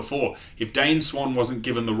accumulators before. If Dane Swan wasn't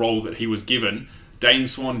given the role that he was given, Dane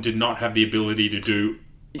Swan did not have the ability to do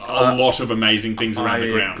a lot of amazing things around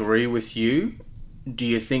the ground. I agree with you. Do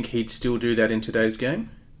you think he'd still do that in today's game?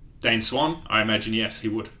 Dane Swan? I imagine yes, he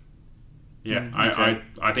would. Yeah, Okay.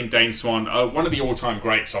 I think Dane Swan, one of the all-time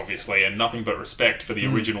greats, obviously, and nothing but respect for the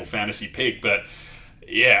original fantasy pick. But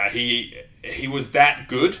yeah, he was that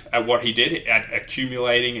good at what he did, at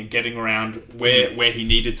accumulating and getting around where he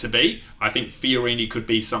needed to be. I think Fiorini could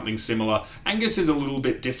be something similar. Angus is a little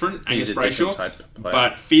bit different, Angus Brayshaw,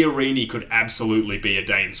 but Fiorini could absolutely be a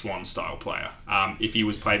Dane Swan style player if he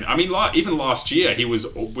was playing. I mean, even last year,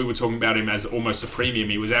 we were talking about him as almost a premium.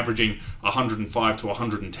 He was averaging 105 to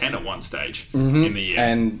 110 at one stage in the year.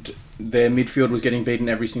 And their midfield was getting beaten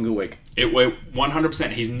every single week. It were 100%.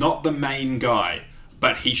 He's not the main guy,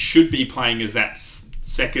 but he should be playing as that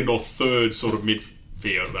second or third sort of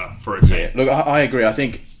midfielder for a team. Yeah, look, I agree. I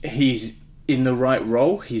think he's in the right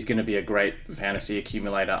role. He's going to be a great fantasy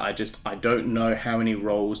accumulator. I don't know how many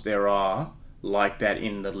roles there are like that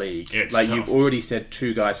in the league. It's like tough. You've already said,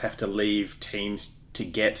 2 guys have to leave teams to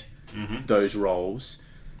get those roles.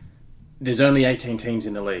 There's only 18 teams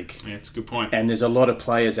in the league. Yeah, it's a good point. And there's a lot of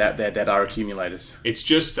players out there that are accumulators. It's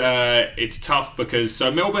just, it's tough because,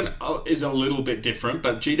 so Melbourne is a little bit different,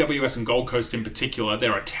 but GWS and Gold Coast in particular,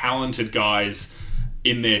 there are talented guys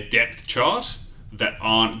in their depth chart that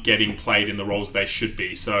aren't getting played in the roles they should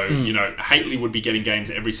be. So, Haitley would be getting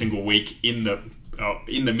games every single week in the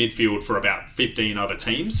midfield for about 15 other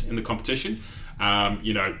teams in the competition.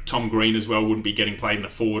 Tom Green as well wouldn't be getting played in the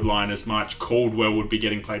forward line as much. Caldwell would be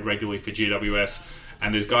getting played regularly for GWS.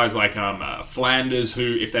 And there's guys like Flanders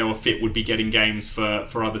who, if they were fit, would be getting games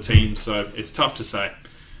for other teams. So it's tough to say.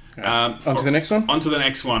 On to the next one? On to the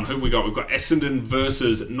next one. Who have we got? We've got Essendon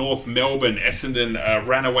versus North Melbourne. Essendon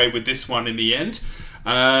ran away with this one in the end.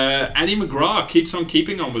 Andy McGrath keeps on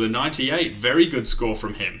keeping on with a 98. Very good score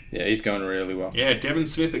from him. Yeah, he's going really well. Yeah, Devon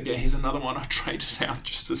Smith, again, he's another one I traded out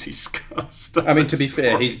just as he started. I mean, to be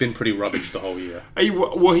fair, he's been pretty rubbish the whole year. He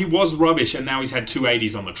was rubbish, and now he's had 2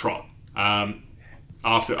 80s on the trot.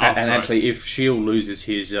 After actually, if Shield loses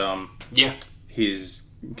his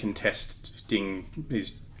contesting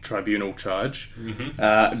his tribunal charge,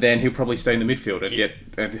 then he'll probably stay in the midfield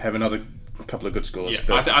and have another couple of good scores.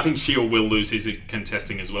 Yeah, I think Shield will lose his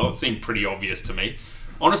contesting as well. It seemed pretty obvious to me.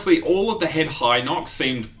 Honestly, all of the head-high knocks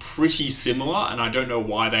seemed pretty similar, and I don't know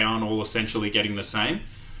why they aren't all essentially getting the same.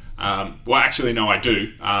 Well, actually, no, I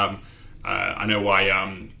do. I know why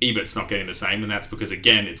Ebert's not getting the same, and that's because,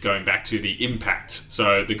 again, it's going back to the impact.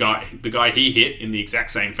 So the guy he hit in the exact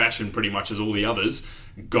same fashion pretty much as all the others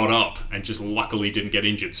got up and just luckily didn't get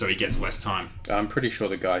injured, so he gets less time. I'm pretty sure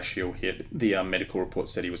the guy Shield hit, the medical report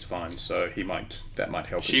said he was fine, so that might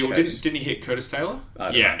help Shield, his case. didn't he hit Curtis Taylor?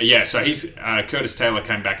 I don't know. Yeah. So he's Curtis Taylor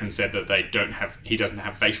came back and said that he doesn't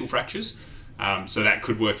have facial fractures. So that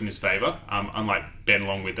could work in his favour. Unlike Ben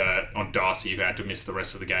Long on Darcy, who had to miss the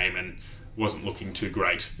rest of the game and wasn't looking too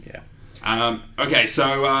great. Yeah. Okay,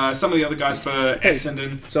 so some of the other guys for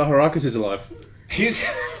Essendon. Zaharakis is alive.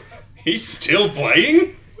 He's still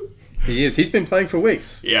playing? He is. He's been playing for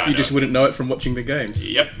weeks. Yeah, you just wouldn't know it from watching the games.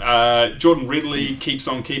 Yep. Jordan Ridley keeps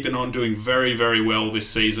on keeping on, doing very, very well this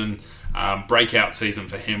season. Breakout season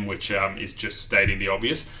for him, which is just stating the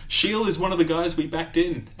obvious. Shield is one of the guys we backed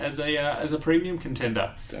in as a premium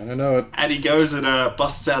contender. Don't know it. And he goes and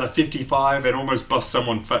busts out a 55 and almost busts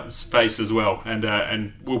someone's face as well.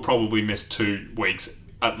 And we'll probably miss 2 weeks,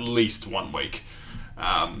 at least 1 week.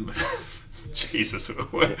 Jesus.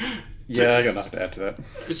 Yeah, I got nothing to add to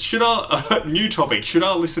that. Should our new topic? Should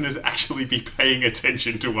our listeners actually be paying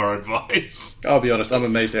attention to our advice? I'll be honest. I'm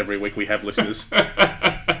amazed every week we have listeners.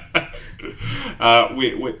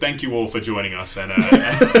 We thank you all for joining us,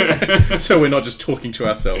 and so we're not just talking to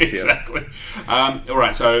ourselves here. Exactly. All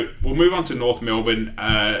right, so we'll move on to North Melbourne.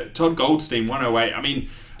 Todd Goldstein, 108. I mean,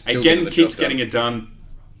 Still again, keeps getting it done.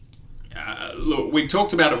 Look, we've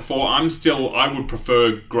talked about it before. I would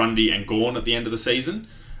prefer Grundy and Gawn at the end of the season.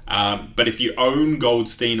 But if you own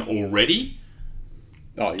Goldstein already,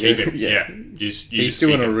 keep him. Yeah. He's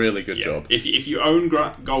doing a really good job. If you own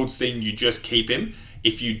Goldstein, you just keep him.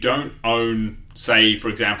 If you don't own, say, for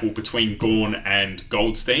example, between Gawn and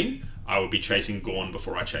Goldstein, I would be chasing Gawn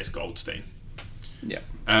before I chase Goldstein. Yeah.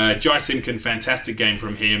 Jai Simkin, fantastic game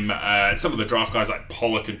from him. Some of the draft guys like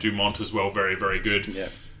Pollock and Dumont as well, very, very good. Yeah.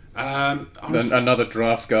 Another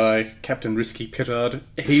draft guy, Captain Risky Pittard.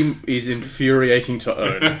 He is infuriating to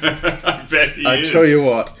own. I bet he is. I tell you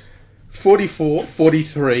what, 44,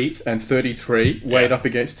 43, and 33 weighed up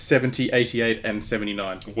against 70, 88, and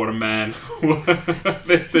 79. What a man.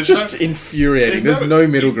 there's just infuriating. There's no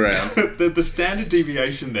middle ground. The standard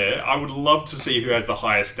deviation there, I would love to see who has the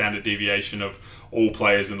highest standard deviation of all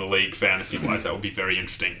players in the league, fantasy-wise. That would be very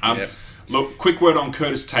interesting. Yep. Look, quick word on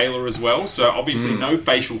Curtis Taylor as well. So obviously no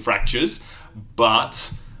facial fractures,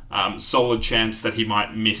 but solid chance that he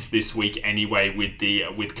might miss this week anyway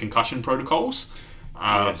with concussion protocols.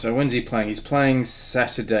 So when's he playing? He's playing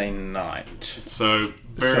Saturday night. So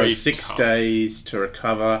 6 tough. days to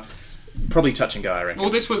recover. Probably touch and go, I reckon.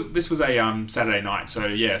 Well, this was a Saturday night, so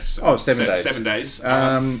yes. Oh, 7 days. 7 days.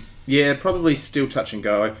 Yeah, probably still touch and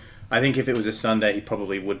go. I think if it was a Sunday, he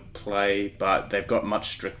probably would play, but they've got much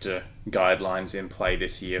stricter guidelines in play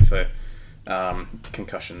this year for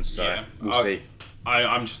concussions. So we'll see.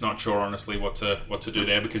 I'm just not sure, honestly, what to do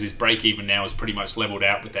there, because his break even now is pretty much leveled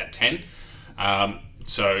out with that 10.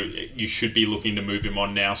 So you should be looking to move him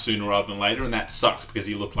on now sooner rather than later, and that sucks because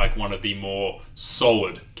he looked like one of the more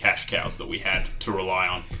solid cash cows that we had to rely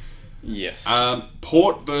on. Yes.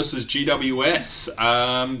 Port versus GWS.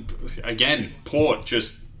 Again, Port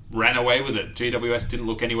just ran away with it. GWS didn't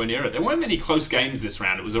look anywhere near it. There weren't many close games this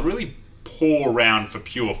round. It was a really poor round for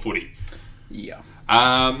pure footy. Yeah.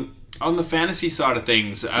 On the fantasy side of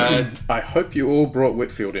things... I hope you all brought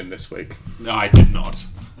Whitfield in this week. I did not.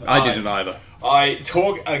 I didn't either. I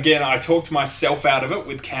talked myself out of it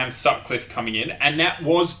with Cam Sutcliffe coming in, and that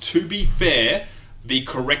was, to be fair, the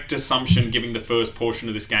correct assumption given the first portion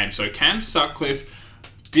of this game. So Cam Sutcliffe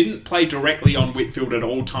didn't play directly on Whitfield at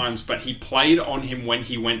all times, but he played on him when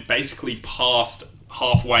he went basically past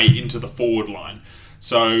halfway into the forward line.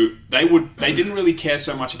 So they didn't really care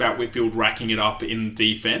so much about Whitfield racking it up in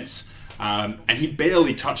defence, and he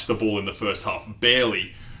barely touched the ball in the first half,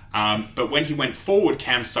 barely. But when he went forward,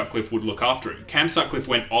 Cam Sutcliffe would look after him. Cam Sutcliffe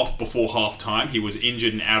went off before half-time. He was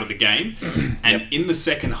injured and out of the game. And in the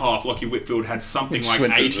second half, Lachie Whitfield had something like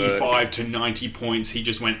 85 to 90 points. He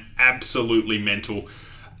just went absolutely mental.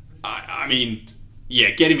 I mean, yeah,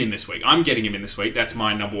 get him in this week. I'm getting him in this week. That's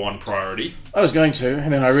my number one priority. I was going to,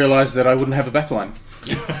 and then I realised that I wouldn't have a backline.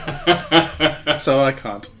 So I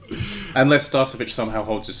can't. Unless Starcevic somehow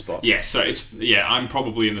holds his spot. Yeah, so I'm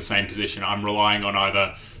probably in the same position. I'm relying on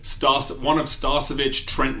either one of Starcevic,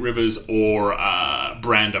 Trent Rivers, or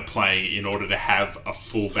Brander playing in order to have a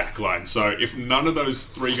full backline. So if none of those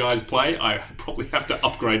three guys play, I probably have to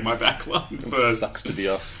upgrade my backline first. Sucks to be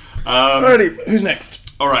us. Alrighty, who's next?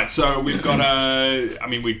 Alright, so we've got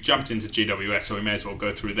we jumped into GWS, so we may as well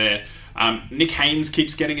go through there. Nick Haynes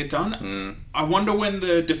keeps getting it done. I wonder when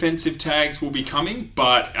the defensive tags will be coming,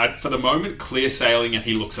 but for the moment, clear sailing, and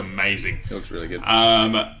he looks amazing. He looks really good.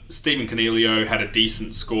 Stephen Cornelio had a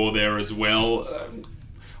decent score there as well.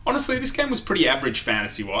 Honestly, this game was pretty average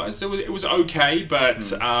fantasy-wise. It was okay,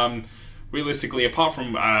 but realistically, apart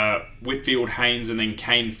from Whitfield, Haynes, and then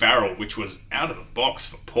Kane Farrell, which was out of the box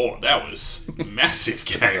for Port, that was a massive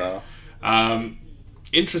game.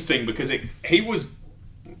 Interesting, because he was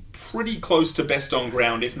pretty close to best on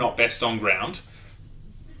ground, if not best on ground.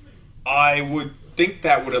 I would think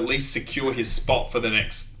that would at least secure his spot for the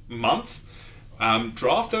next month.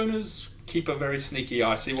 Draft owners keep a very sneaky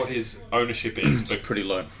eye. See what his ownership is. It's pretty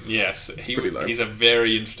low. Yes, pretty low. He's a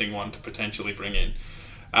very interesting one to potentially bring in.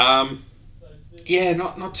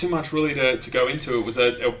 Not too much really to go into. It was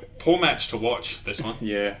a poor match to watch, this one.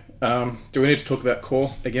 Yeah. Do we need to talk about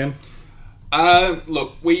Core again?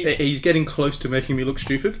 Look, he's getting close to making me look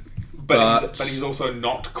stupid. But he's also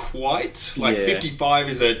not quite. 55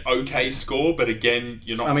 is an okay score, but again,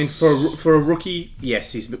 you're not... I mean, for a rookie,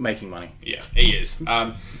 yes, he's making money. Yeah, he is.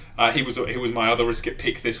 He was my other risk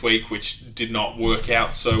pick this week, which did not work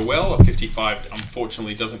out so well. A 55,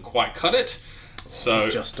 unfortunately, doesn't quite cut it. So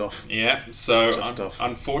just off. Yeah, so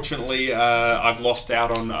unfortunately, I've lost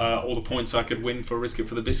out on all the points I could win for Risk It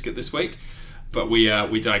for the Biscuit this week. But we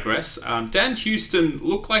digress. Dan Houston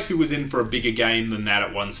looked like he was in for a bigger game than that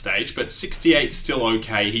at one stage, but 68's still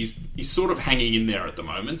okay. He's sort of hanging in there at the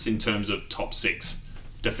moment in terms of top 6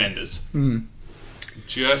 defenders.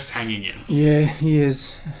 Just hanging in. Yeah, he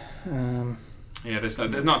is.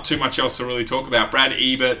 There's not too much else to really talk about. Brad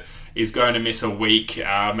Ebert is going to miss a week,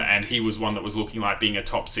 and he was one that was looking like being a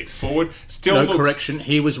top 6 forward. Correction,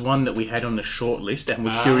 he was one that we had on the short list, and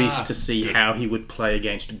we're curious to see how he would play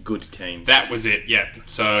against good teams. That was it, yeah.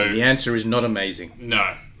 So the answer is not amazing.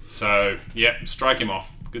 No. So, strike him off.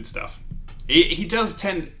 Good stuff. He did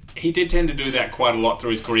tend to do that quite a lot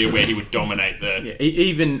through his career, where he would dominate the... Yeah,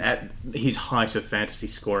 even at his height of fantasy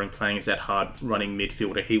scoring, playing as that hard-running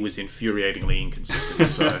midfielder, he was infuriatingly inconsistent,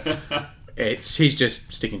 so... He's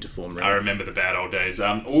just sticking to form, really. I remember the bad old days.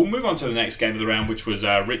 We'll move on to the next game of the round, which was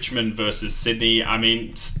Richmond versus Sydney. I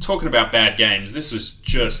mean, talking about bad games, this was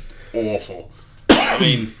just awful. I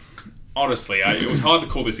mean, honestly, it was hard to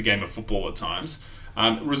call this a game of football at times.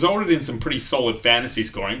 Resulted in some pretty solid fantasy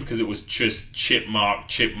scoring because it was just chip mark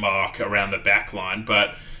around the back line,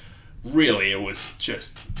 but really it was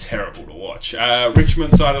just terrible to watch.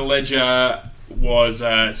 Richmond side of the ledger... was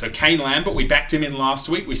so Kane Lambert. We backed him in last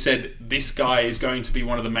week. We said this guy is going to be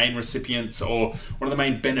one of the main recipients or one of the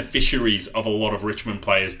main beneficiaries of a lot of Richmond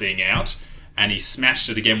players being out, and he smashed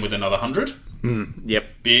it again with another 100. Yep.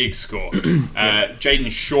 Big score.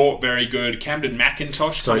 Jaden Short, very good. Camden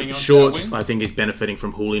McIntosh coming on. Shorts, I think, is benefiting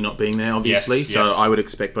from Hooley not being there, obviously. Yes. So I would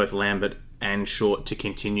expect both Lambert and Short to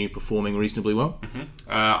continue performing reasonably well.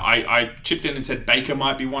 I chipped in and said Baker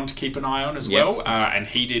might be one to keep an eye on as well, and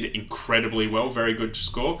he did incredibly well. Very good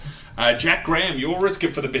score. Jack Graham, your risk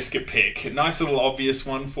it for the biscuit pick. Nice little obvious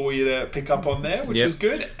one for you to pick up on there, which is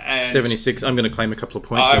good. And 76. I'm going to claim a couple of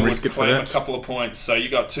points. I and would risk it for claim that. a couple of points. So you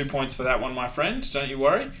got 2 points for that one, my friend. Don't you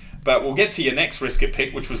worry. But we'll get to your next risk it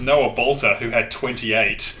pick, which was Noah Bolter, who had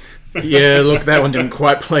 28. Yeah, look, that one didn't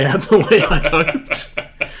quite play out the way I hoped.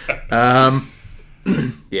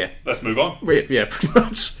 Yeah. Let's move on. Yeah, pretty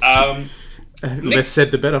much. Less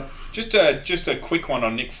said, the better. Just a quick one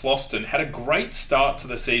on Nick Floston. Had a great start to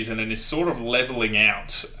the season and is sort of levelling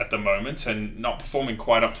out at the moment and not performing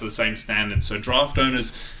quite up to the same standard. So draft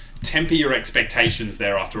owners, temper your expectations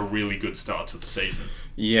there after a really good start to the season.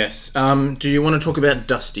 Yes. Do you want to talk about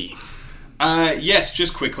Dusty? Yes,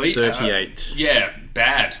 just quickly. 38. Yeah,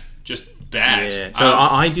 bad. Just bad. Yeah. So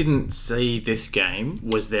I didn't see this game.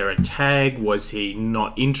 Was there a tag? Was he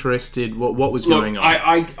not interested? What was going on?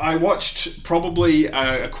 I watched probably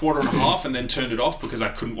a quarter and a half and then turned it off because I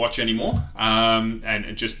couldn't watch anymore. And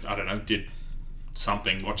it just, I don't know, did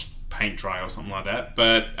something, watched paint dry or something like that.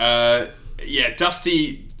 But yeah,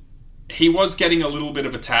 Dusty, he was getting a little bit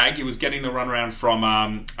of a tag. He was getting the runaround from,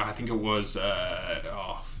 I think it was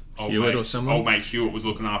Hewitt or someone? Old mate Hewitt was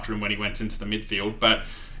looking after him when he went into the midfield. But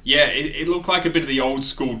yeah, it looked like a bit of the old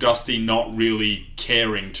school Dusty not really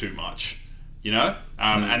caring too much, you know?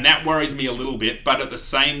 And that worries me a little bit. But at the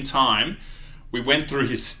same time, we went through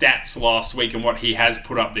his stats last week and what he has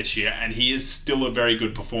put up this year, and he is still a very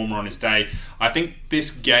good performer on his day. I think this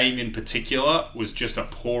game in particular was just a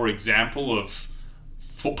poor example of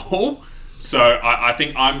football. So I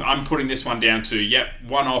think I'm putting this one down to,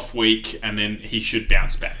 one off week, and then he should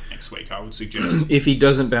bounce back next week, I would suggest. If he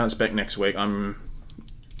doesn't bounce back next week, I'm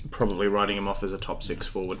probably writing him off as a top 6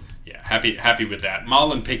 forward. Yeah, happy with that.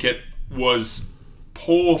 Marlon Pickett was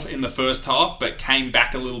poor in the first half, but came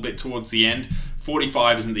back a little bit towards the end.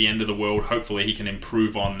 45 isn't the end of the world. Hopefully he can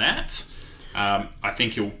improve on that. I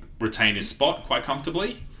think he'll retain his spot quite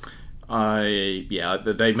comfortably.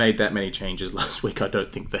 They made that many changes last week. I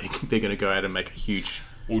don't think they're going to go out and make a huge.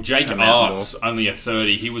 Well, Jake Arts, only a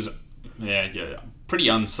 30. He was pretty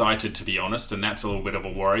unsighted, to be honest, and that's a little bit of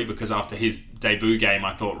a worry because after his debut game,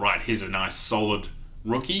 I thought, right, here's a nice solid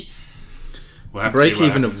rookie. We'll have break to see what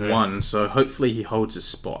even of happens there. 1, so hopefully he holds his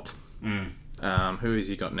spot. Who has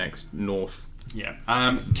he got next? North. Yeah.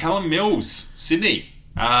 Callum Mills, Sydney.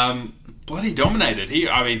 Bloody dominated.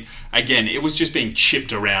 Again, it was just being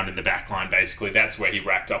chipped around in the back line, basically. That's where he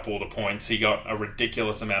racked up all the points. He got a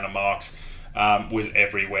ridiculous amount of marks, was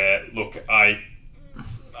everywhere. Look, I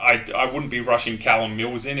wouldn't be rushing Callum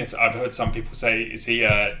Mills in. If I've heard some people say, is he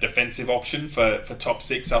a defensive option for top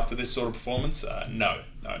 6 after this sort of performance? No,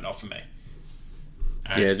 not for me.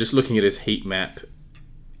 Just looking at his heat map,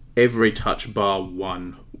 every touch bar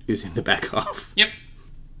 1 is in the back half. Yep.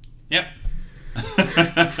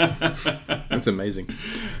 That's amazing.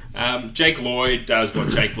 Jake Lloyd does what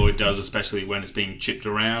Jake Lloyd does, especially when it's being chipped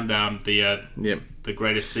around. The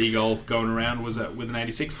greatest seagull going around was with an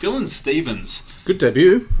 86. Dylan Stevens. Good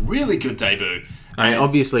debut. Really good debut. It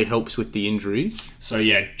obviously helps with the injuries. So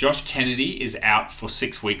Josh Kennedy is out for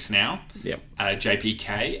 6 weeks now. Yep.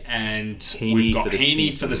 JPK, and Heaney we've got for the Heaney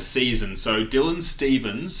season. for the season. So Dylan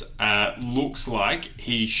Stevens looks like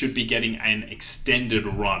he should be getting an extended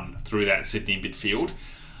run through that Sydney midfield.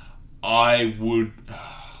 I would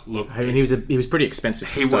look. He was pretty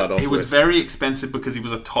expensive to start off with. He was very expensive because he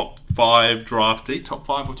was a top 5 draftee, top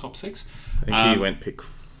 5 or top 6. I think he went pick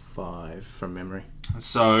 5 from memory.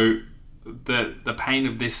 So the pain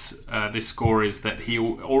of this score is that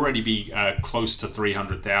he'll already be close to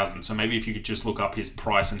 300,000. So maybe if you could just look up his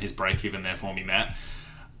price and his break even there for me, Matt.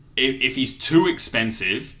 If he's too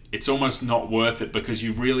expensive, it's almost not worth it because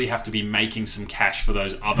you really have to be making some cash for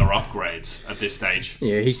those other upgrades at this stage.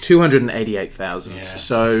 Yeah, he's 288,000. Yes.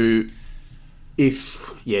 So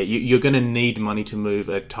you're going to need money to move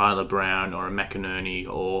a Tyler Brown or a McInerney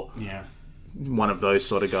or one of those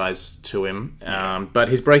sort of guys to him. But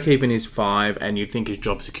his break-even is 5, and you'd think his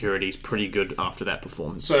job security is pretty good after that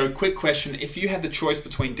performance. So, quick question. If you had the choice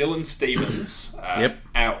between Dylan Stevens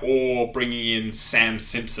or bringing in Sam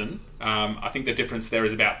Simpson, I think the difference there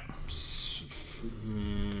is about...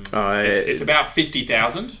 it's about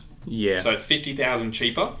 50,000. Yeah. So, 50,000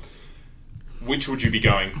 cheaper. which would you be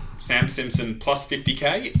going? Sam Simpson plus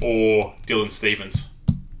 50k or Dylan Stephens?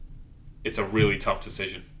 It's a really tough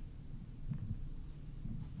decision.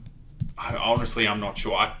 Honestly, I'm not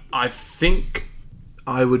sure. I think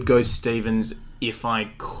I would go Stephens if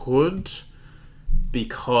I could,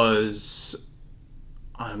 because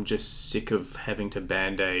I'm just sick of having to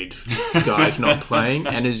band-aid guys not playing.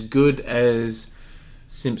 And as good as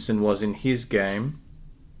Simpson was in his game,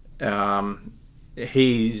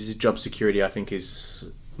 his job security, I think, is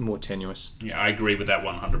more tenuous. Yeah, I agree with that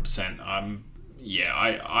 100%.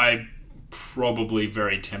 I probably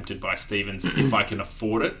very tempted by Stephens if I can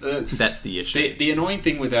afford it. That's the issue. The annoying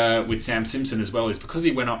thing with Sam Simpson as well is because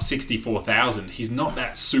he went up 64,000, he's not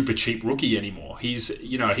that super cheap rookie anymore. He was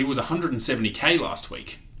 170k last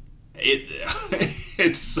week.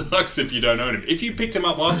 It sucks if you don't own him. If you picked him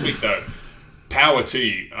up last week though, power to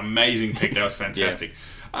you. Amazing pick. That was fantastic.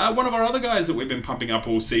 Yeah. One of our other guys that we've been pumping up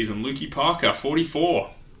all season, Lukey Parker, 44.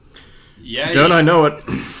 Yeah. Don't I know it?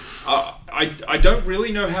 I don't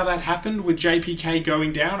really know how that happened with JPK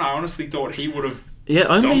going down. I honestly thought he would have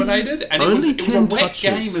dominated, and it was a wet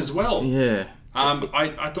game as well. Yeah.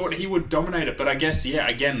 I thought he would dominate it, but I guess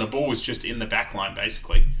again the ball was just in the back line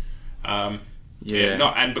basically. And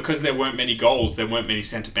because there weren't many goals, there weren't many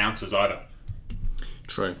centre bounces either.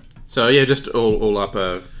 True. So just all up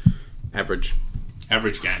average.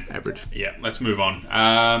 Average game. Average. Yeah, let's move on.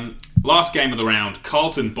 Last game of the round,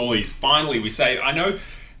 Carlton Bullies. Finally, we say, I know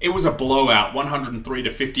it was a blowout,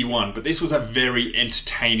 103-51, but this was a very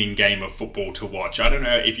entertaining game of football to watch. I don't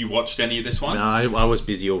know if you watched any of this one. No, I was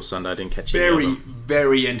busy all Sunday. I didn't catch any of them.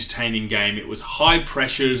 Very entertaining game. It was high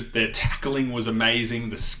pressure. Their tackling was amazing.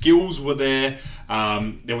 The skills were there.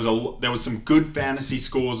 There was some good fantasy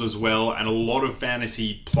scores as well, and a lot of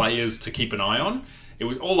fantasy players to keep an eye on. It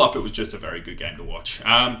was all up. It was just a very good game to watch.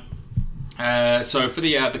 So for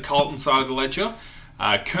the Carlton side of the ledger,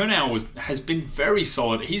 Curnow has been very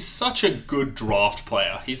solid. He's such a good draft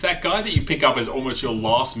player. He's that guy that you pick up as almost your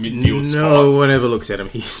last midfield spot. No one ever looks at him.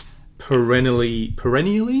 He's perennially. Good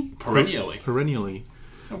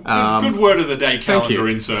word of the day calendar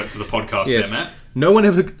insert to the podcast there, Matt. No one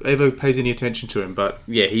ever pays any attention to him, but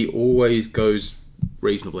yeah, he always goes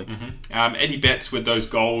reasonably. Mm-hmm. Eddie Betts with those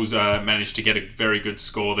goals managed to get a very good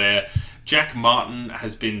score there. Jack Martin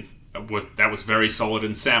was very solid,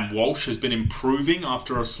 and Sam Walsh has been improving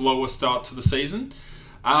after a slower start to the season.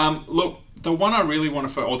 Look, the one I really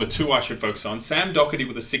want to, or the two I should focus on, Sam Doherty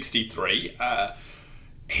with a 63.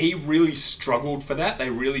 He really struggled for that. They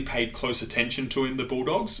really paid close attention to him, the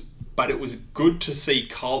Bulldogs. But it was good to see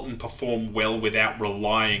Carlton perform well without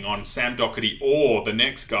relying on Sam Doherty or the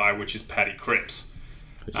next guy, which is Paddy Cripps.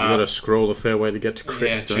 You've got to scroll a fair way to get to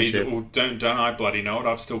Cripps, don't you? Well, don't I bloody know it.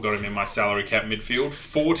 I've still got him in my salary cap midfield.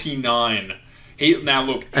 49.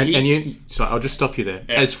 So I'll just stop you there.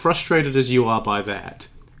 Yeah. As frustrated as you are by that,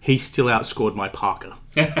 he still outscored my Parker.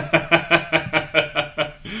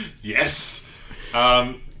 Yes.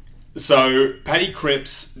 So Paddy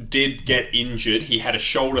Cripps did get injured. He had a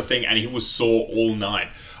shoulder thing and he was sore all night.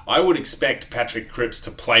 I would expect Patrick Cripps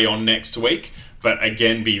to play on next week, but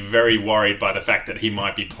again be very worried by the fact that he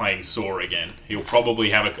might be playing sore again. He'll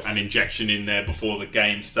probably have an injection in there before the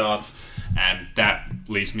game starts, and that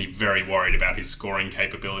leaves me very worried about his scoring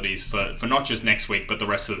capabilities for not just next week but the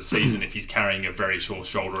rest of the season if he's carrying a very sore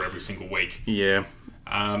shoulder every single week. Yeah.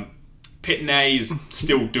 Pitney's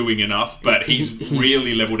still doing enough, but he's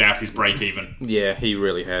really leveled out his break-even. Yeah, he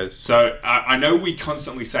really has. So I know we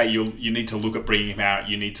constantly say you need to look at bringing him out,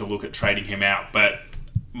 you need to look at trading him out, but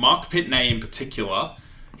Mark Pitney in particular,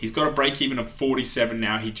 he's got a break-even of 47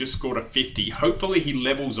 now. He just scored a 50. Hopefully he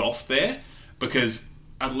levels off there, because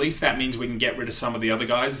at least that means we can get rid of some of the other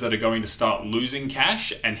guys that are going to start losing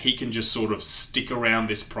cash, and he can just sort of stick around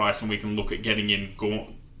this price, and we can look at getting in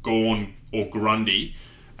Gawn or Grundy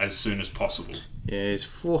as soon as possible. Yeah, it's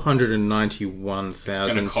 491,000. It's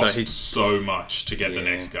going to cost so much to get the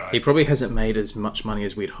next guy. He probably hasn't made as much money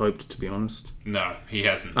as we'd hoped, to be honest. No, he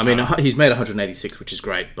hasn't. I mean, he's made 186, which is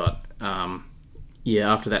great, but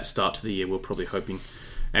after that start to the year, we're probably hoping.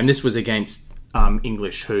 And this was against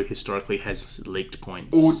English, who historically has leaked points.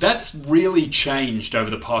 Oh, that's really changed over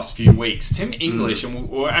the past few weeks. Tim English, and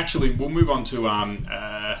we'll move on to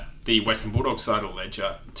the Western Bulldogs side of the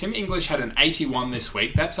ledger. Tim English had an 81 this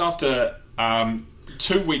week. That's after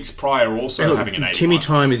 2 weeks prior also having an 81. Timmy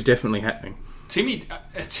time is definitely happening. Timmy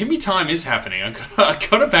time is happening. I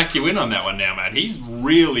got to back you in on that one now, man.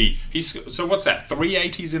 So what's that, 3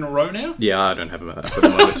 80s in a row now? Yeah, I don't have him at the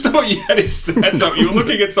moment. I thought you had his stats up. You were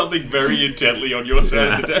looking at something very intently on your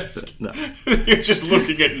side of the desk. No. You're just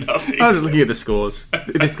looking at nothing. I was looking at the scores.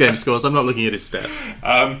 This game's scores. I'm not looking at his stats.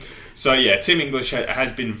 So yeah, Tim English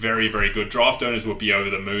has been very, very good. Draft owners would be over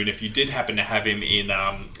the moon. If you did happen to have him in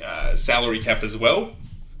salary cap as well,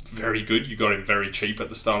 very good. You got him very cheap at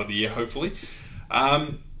the start of the year, hopefully.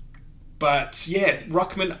 But yeah,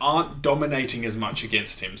 Ruckman aren't dominating as much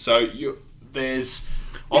against him. So there's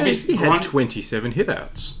obviously he had 27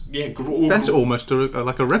 hitouts. Yeah, that's almost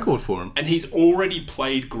like a record for him. And he's already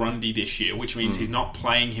played Grundy this year, which means he's not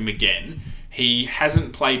playing him again. He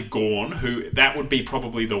hasn't played Gawn, who that would be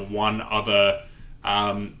probably the one other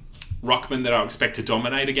Ruckman that I expect to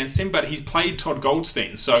dominate against him, but he's played Todd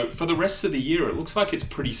Goldstein. So for the rest of the year, it looks like it's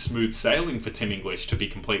pretty smooth sailing for Tim English, to be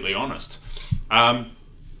completely honest.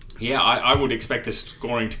 I would expect the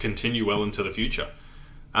scoring to continue well into the future.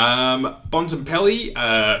 Bontempelli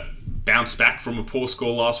bounced back from a poor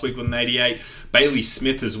score last week with an 88. Bailey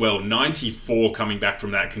Smith as well, 94 coming back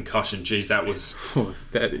from that concussion. Geez, that was...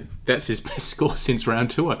 that's his best score since round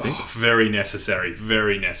 2, I think. Very necessary,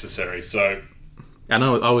 very necessary. So... And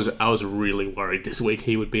I was really worried this week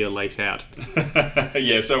he would be a late out.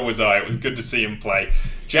 Yeah, so was I. It was good to see him play.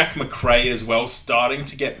 Jack McRae as well, starting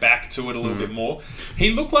to get back to it a little bit more.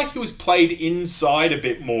 He looked like he was played inside a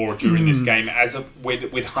bit more during this game,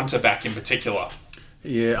 with Hunter back in particular.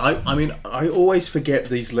 Yeah, I mean, I always forget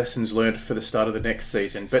these lessons learned for the start of the next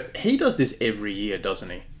season, but he does this every year, doesn't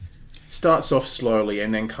he? Starts off slowly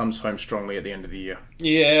and then comes home strongly at the end of the year.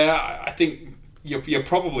 Yeah, I think... You're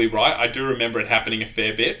probably right. I do remember it happening a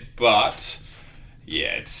fair bit, but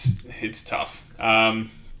yeah, it's tough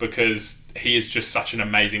because he is just such an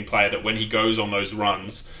amazing player that when he goes on those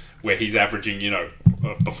runs where he's averaging,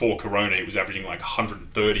 before Corona, he was averaging like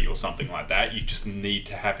 130 or something like that. You just need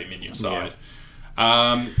to have him in your side.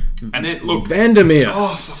 Yeah. And then look, Vandermeer,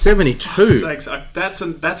 72. Sakes,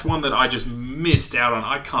 that's one that I just missed out on.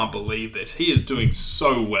 I can't believe this. He is doing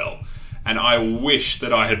so well. And I wish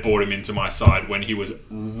that I had bought him into my side when he was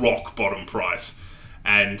rock bottom price.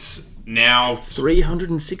 And now...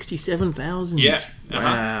 367,000. Yeah.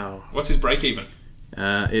 Wow. What's his break even?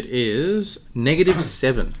 It is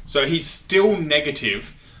 -7. So he's still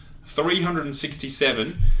negative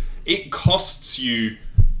 367. It costs you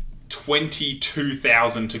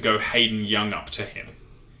 22,000 to go Hayden Young up to him.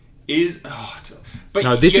 But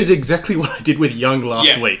no, this is exactly what I did with Young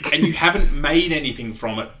last week. And you haven't made anything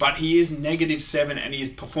from it, but he is -7 and he is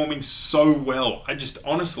performing so well. I just,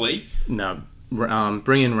 honestly... No,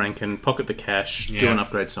 bring in Rankin, pocket the cash, do an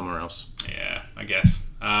upgrade somewhere else. Yeah, I guess.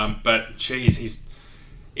 But, geez,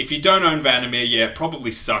 if you don't own Vandermeer, it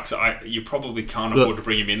probably sucks. You probably can't afford to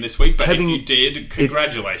bring him in this week, but if you did,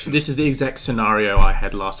 congratulations. This is the exact scenario I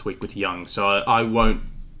had last week with Young, so I won't...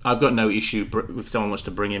 I've got no issue if someone wants to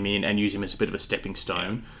bring him in and use him as a bit of a stepping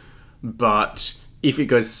stone. Yeah. But if it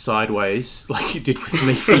goes sideways, like you did with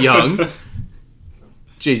me for Young,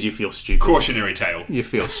 geez, you feel stupid. Cautionary tale. You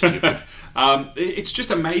feel stupid. It's just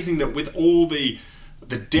amazing that with all the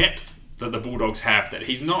depth that the Bulldogs have, that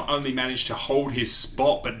he's not only managed to hold his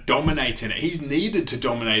spot, but dominate in it. He's needed to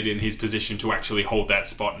dominate in his position to actually hold that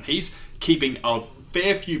spot, and he's keeping a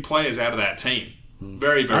fair few players out of that team.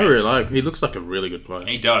 Very, very. I really like. He looks like a really good player.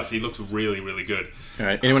 He does. He looks really, really good. All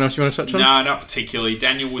right. Anyone else you want to touch on? No, not particularly.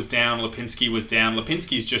 Daniel was down. Lipinski was down.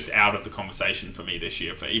 Lipinski's just out of the conversation for me this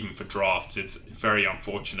year. Even for drafts, it's very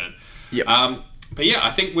unfortunate. Yep. But yeah,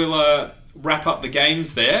 I think we'll wrap up the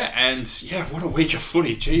games there. And yeah, what a week of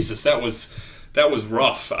footy. Jesus, that was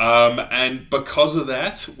rough. And because of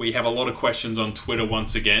that, we have a lot of questions on Twitter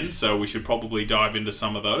once again. So we should probably dive into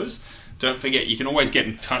some of those. Don't forget, you can always get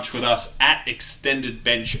in touch with us at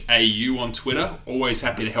ExtendedBenchAU on Twitter. Always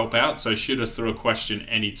happy to help out, so shoot us through a question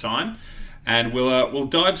anytime. And we'll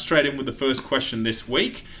dive straight in with the first question this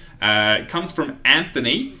week. It comes from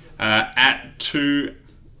Anthony at Tuan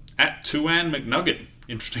McNugget.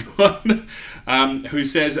 Interesting one. Who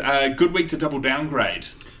says, good week to double downgrade.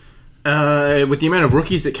 With the amount of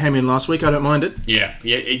rookies that came in last week, I don't mind it. Yeah,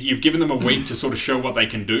 you've given them a week to sort of show what they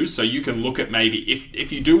can do, so you can look at maybe,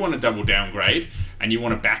 if you do want to double downgrade, and you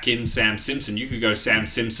want to back in Sam Simpson, you could go Sam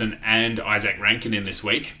Simpson and Isaac Rankin in this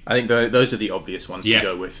week. I think those are the obvious ones to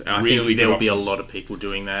go with. I think there will be a lot of people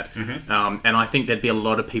doing that. Mm-hmm. And I think there'd be a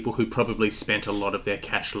lot of people who probably spent a lot of their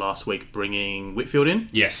cash last week bringing Whitfield in.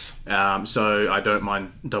 Yes. So I don't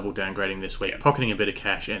mind double downgrading this week, pocketing a bit of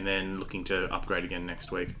cash, and then looking to upgrade again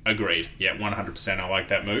next week. Agreed. Yeah, 100%. I like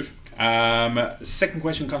that move. Second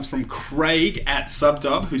question comes from Craig at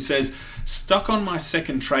Subdub, who says, stuck on my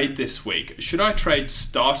second trade this week. Should I trade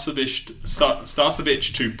Starcevich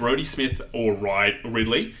to Brodie Smith or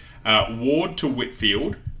Ridley, Ward to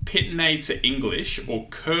Whitfield, Pitney to English, or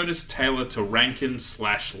Curtis Taylor to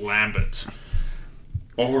Rankin/Lambert?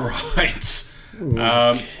 All right.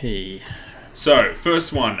 Okay. So,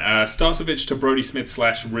 first one, Starcevic to Brodie Smith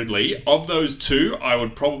 / Ridley. Of those two, I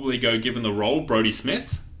would probably go, given the role, Brodie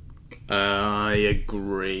Smith. I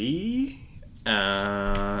agree.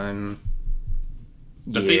 The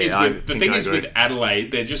thing is with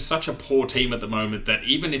Adelaide, they're just such a poor team at the moment that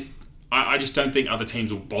even if I just don't think other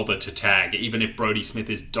teams will bother to tag, even if Brodie Smith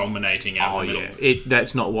is dominating out the middle. Yeah.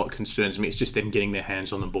 That's not what concerns me. It's just them getting their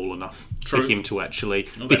hands on the ball enough for him to actually...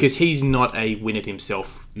 Well, because he's not a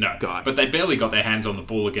win-it-himself guy. But they barely got their hands on the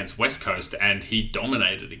ball against West Coast, and he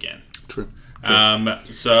dominated again. True.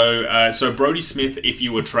 So Brodie Smith, if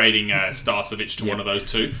you were trading Starcevic to one of those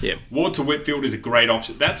two, Ward to Whitfield is a great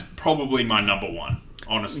option. That's probably my number one,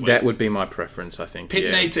 honestly. That would be my preference, I think.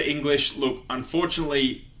 Pitney to English. Look,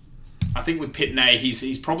 unfortunately, I think with Pitney,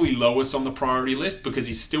 he's probably lowest on the priority list because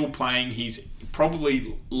he's still playing. He's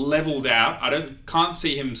probably leveled out. Can't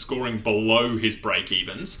see him scoring below his break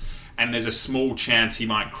evens. And there's a small chance he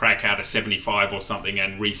might crack out a 75 or something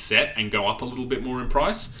and reset and go up a little bit more in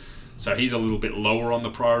price. So he's a little bit lower on the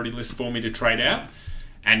priority list for me to trade out.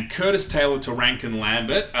 And Curtis Taylor to Rankin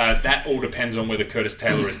Lambert, that all depends on whether Curtis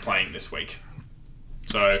Taylor is playing this week.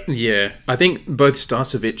 So yeah, I think both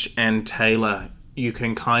Starcevic and Taylor, you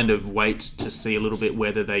can kind of wait to see a little bit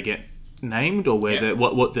whether they get named or whether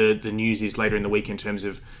what the news is later in the week in terms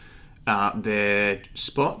of their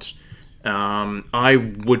spot.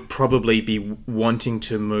 I would probably be wanting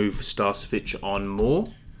to move Starcevic on more.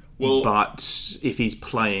 But if he's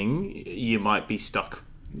playing, you might be stuck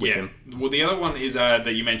with him. Well, the other one is that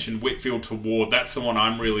you mentioned, Whitfield to Ward. That's the one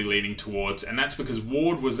I'm really leaning towards. And that's because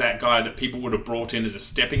Ward was that guy that people would have brought in as a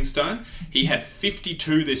stepping stone. He had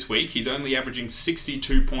 52 this week. He's only averaging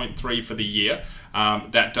 62.3 for the year.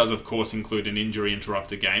 That does, of course, include an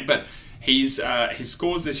injury-interrupted game. But his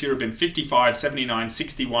scores this year have been 55, 79,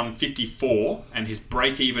 61, 54, and his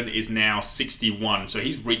break-even is now 61. So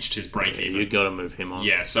he's reached his break-even. You've got to move him on.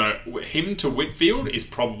 Yeah, so him to Whitfield is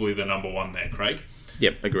probably the number one there, Craig.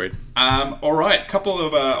 Yep, agreed. All right,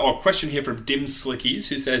 question here from Dim Slickies,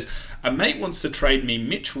 who says, a mate wants to trade me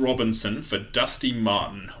Mitch Robinson for Dusty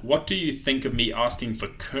Martin. What do you think of me asking for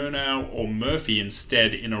Curnow or Murphy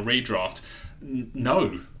instead in a redraft?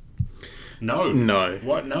 No.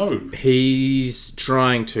 What? No. He's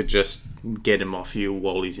trying to just get him off you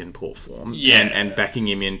while he's in poor form. Yeah. And backing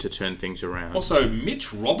him in to turn things around. Also,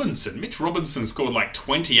 Mitch Robinson. Mitch Robinson scored like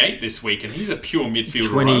 28 this week, and he's a pure midfielder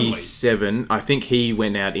 27. Only. I think he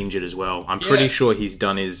went out injured as well. I'm pretty sure he's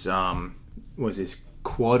done his his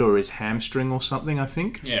quad or his hamstring or something, I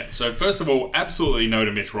think. Yeah, so first of all, absolutely no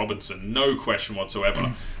to Mitch Robinson. No question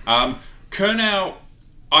whatsoever. Curnow...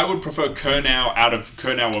 I would prefer Curnow out of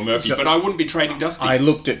Curnow or Murphy, but I wouldn't be trading Dusty. I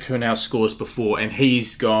looked at Curnow's scores before, and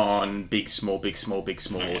he's gone big, small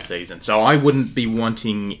all season. So I wouldn't be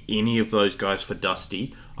wanting any of those guys for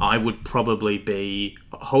Dusty. I would probably be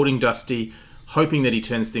holding Dusty, hoping that he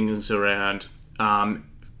turns things around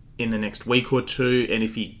in the next week or two, and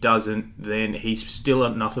if he doesn't, then he's still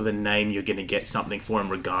enough of a name you're going to get something for him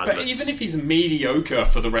regardless. But even if he's mediocre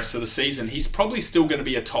for the rest of the season, he's probably still going to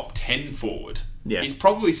be a top 10 forward. Yeah. He's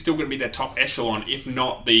probably still going to be their top echelon, if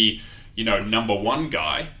not the number one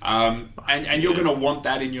guy. And you're going to want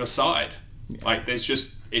that in your side. Yeah. Like there's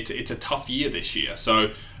just it's a tough year this year.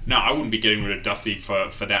 So no, I wouldn't be getting rid of Dusty for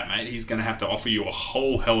that, mate. He's going to have to offer you a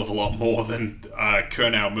whole hell of a lot more than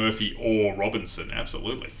Curnow, Murphy, or Robinson.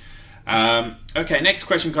 Absolutely. Okay, next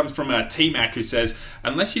question comes from T-Mac, who says,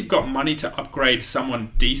 unless you've got money to upgrade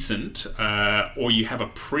someone decent or you have a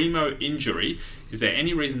primo injury, is there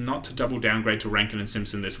any reason not to double downgrade to Rankin and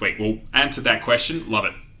Simpson this week? We'll answer that question. Love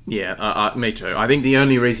it. Yeah, me too. I think the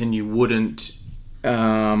only reason you wouldn't,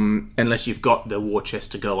 unless you've got the war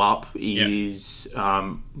chest to go up, is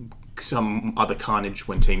some other carnage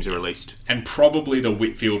when teams are released. And probably the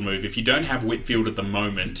Whitfield move. If you don't have Whitfield at the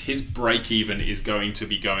moment, his break-even is going to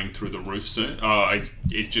be going through the roof soon.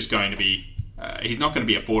 It's just going to be... he's not going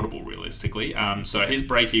to be affordable, realistically. So his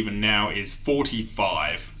break-even now is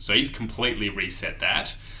 45. So he's completely reset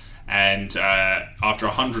that. And after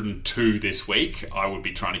 102 this week, I would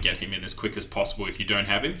be trying to get him in as quick as possible if you don't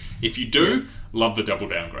have him. If you do, love the double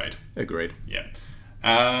downgrade. Agreed. Yeah.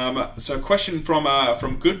 So a question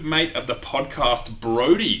from good mate of the podcast,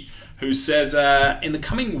 Brody, who says, in the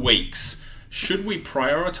coming weeks, should we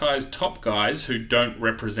prioritise top guys who don't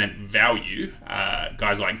represent value,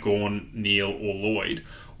 guys like Gawn, Neil or Lloyd,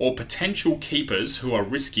 or potential keepers who are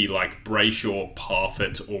risky like Brayshaw,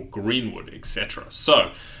 Parfitt or Greenwood, etc.?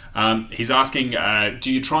 So he's asking,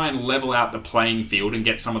 do you try and level out the playing field and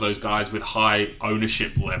get some of those guys with high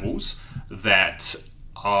ownership levels that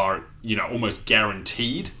are, almost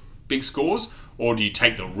guaranteed big scores? or do you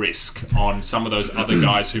take the risk on some of those other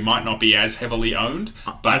guys who might not be as heavily owned,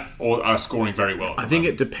 but or are scoring very well? I think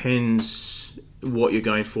it depends what you're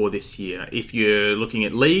going for this year. If you're looking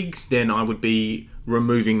at leagues, then I would be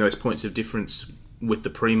removing those points of difference with the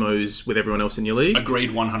primos with everyone else in your league. Agreed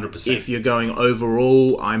 100%. If you're going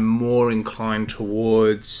overall, I'm more inclined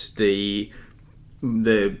towards the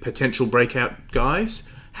potential breakout guys.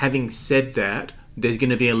 Having said that, there's going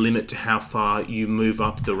to be a limit to how far you move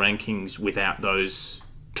up the rankings without those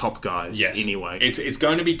top guys anyway. It's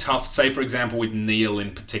going to be tough, say for example with Neil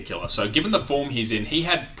in particular. So given the form he's in, he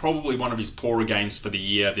had probably one of his poorer games for the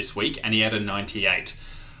year this week, and he had a 98.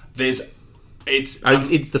 It's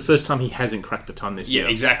the first time he hasn't cracked the ton this year.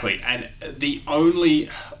 Yeah, exactly. And the only...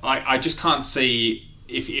 I just can't see...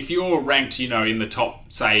 If you're ranked, in the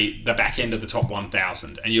top, say, the back end of the top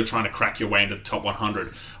 1,000, and you're trying to crack your way into the top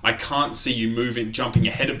 100, I can't see you jumping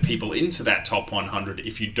ahead of people into that top 100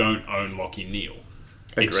 if you don't own Lockie Neal.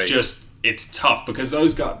 Agreed. It's tough because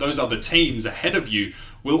those other teams ahead of you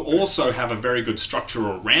will also have a very good structure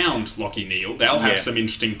around Lockie Neal. They'll have some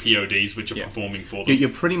interesting PODs which are performing for them. You're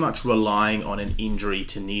pretty much relying on an injury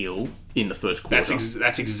to Neal in the first quarter.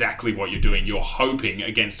 That's exactly what you're doing. You're hoping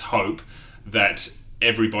against hope that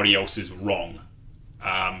everybody else is wrong.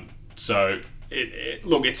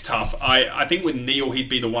 Look, it's tough. I think with Neal, he'd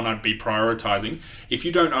be the one I'd be prioritising. If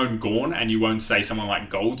you don't own Gawn and you won't say someone like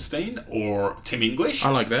Goldstein or Tim English,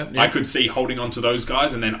 I like that. Yeah. I could see holding on to those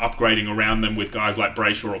guys and then upgrading around them with guys like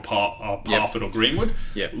Brayshaw or Parfitt or Greenwood.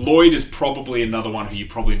 Yep. Lloyd is probably another one who you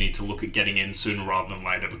probably need to look at getting in sooner rather than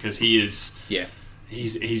later because he is. Yeah.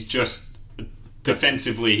 He's just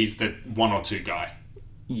defensively, he's the 1 or 2 guy.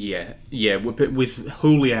 Yeah. With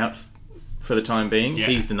Hooley out for the time being,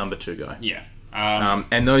 he's the number 2 guy. Yeah.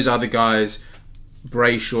 And those other guys,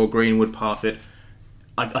 Brayshaw, Greenwood, Parfitt,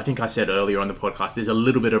 I think I said earlier on the podcast, there's a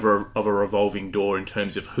little bit of a revolving door in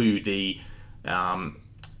terms of who the hot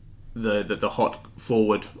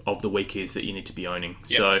forward of the week is that you need to be owning.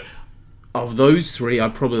 Yep. So, of those 3,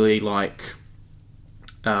 I'd probably like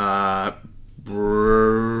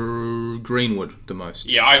Greenwood the most.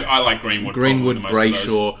 Yeah, I like Greenwood. Greenwood,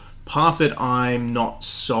 Brayshaw. Parfitt, I'm not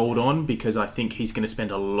sold on because I think he's going to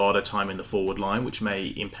spend a lot of time in the forward line, which may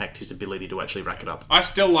impact his ability to actually rack it up. I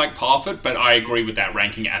still like Parfitt, but I agree with that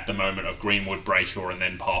ranking at the moment of Greenwood, Brayshaw, and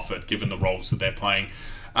then Parfitt, given the roles that they're playing.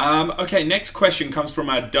 Okay, next question comes from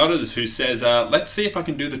Dudders, who says, let's see if I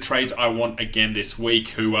can do the trades I want again this week,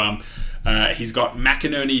 he's got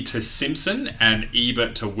McInerney to Simpson and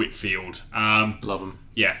Ebert to Whitfield. Love him.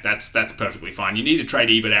 Yeah, that's perfectly fine. You need to trade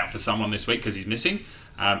Ebert out for someone this week because he's missing.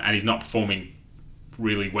 And he's not performing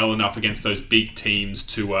really well enough against those big teams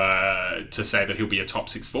to say that he'll be a top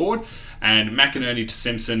 6 forward. And McInerney to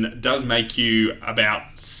Simpson does make you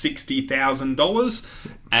about $60,000,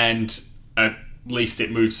 and at least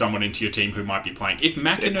it moves someone into your team who might be playing. If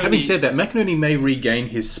McInerney, having said that, McInerney may regain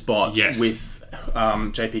his spot with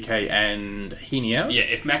JPK and Heaney out. Yeah,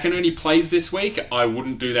 if McInerney plays this week, I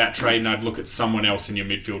wouldn't do that trade, and I'd look at someone else in your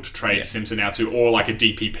midfield to trade Simpson out to, or like a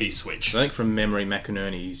DPP switch. I think from memory,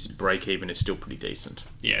 McInerney's break-even is still pretty decent.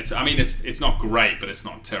 Yeah, it's not great, but it's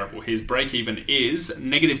not terrible. His break-even is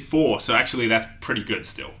 -4, so actually that's pretty good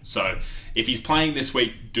still. So if he's playing this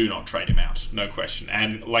week, do not trade him out, no question.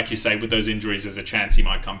 And like you say, with those injuries, there's a chance he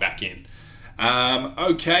might come back in.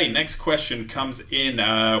 Okay, next question comes in.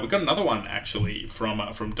 We've got another one actually from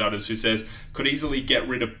Dudders, who says could easily get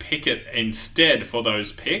rid of Pickett instead for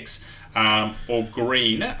those picks, or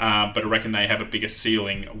Green, but I reckon they have a bigger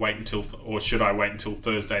ceiling. Should I wait until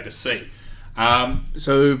Thursday to see?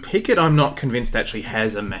 So Pickett, I'm not convinced actually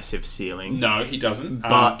has a massive ceiling. No, he doesn't.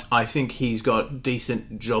 But I think he's got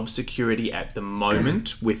decent job security at the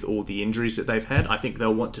moment with all the injuries that they've had. I think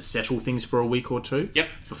they'll want to settle things for a week or 2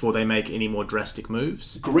 before they make any more drastic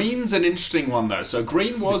moves. Green's an interesting one though. So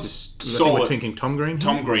Green was solid. We're thinking Tom Green?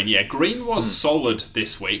 Tom Green, yeah. Green was solid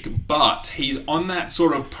this week, but he's on that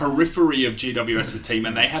sort of periphery of GWS's team,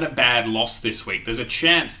 and they had a bad loss this week. There's a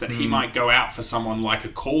chance that he might go out for someone like a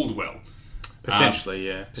Caldwell. Potentially,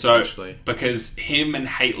 yeah. Potentially. So, because him and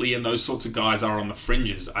Haitley and those sorts of guys are on the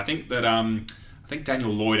fringes, I think that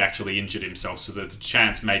Daniel Lloyd actually injured himself, so there's a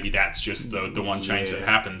chance maybe that's just the one change that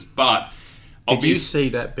happens. But did you see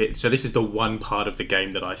that bit? So this is the one part of the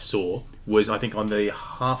game that I saw, was I think on the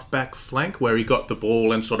half-back flank where he got the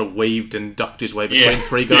ball and sort of weaved and ducked his way between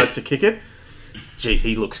 3 guys to kick it. Jeez,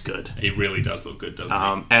 he looks good. He really does look good, doesn't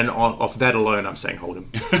he? And off that alone, I'm saying hold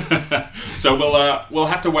him. So we'll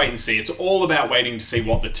have to wait and see. It's all about waiting to see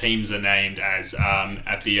what the teams are named as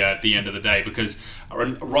at the end of the day, because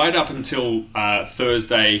right up until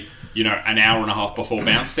Thursday, an hour and a half before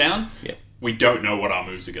bounce down, we don't know what our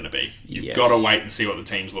moves are going to be. You've got to wait and see what the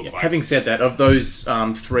teams look like. Having said that, of those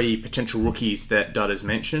 3 potential rookies that Dud has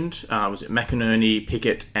mentioned, was it McInerney,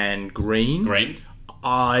 Pickett, and Green?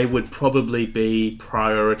 I would probably be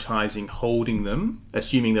prioritising holding them,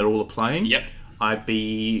 assuming they're all playing. Yep. I'd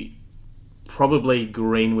be... Probably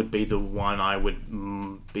Green would be the one I would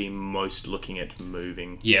be most looking at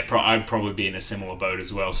moving. Yeah, I'd probably be in a similar boat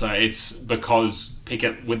as well. So it's because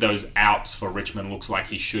Pickett, with those outs for Richmond, looks like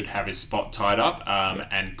he should have his spot tied up.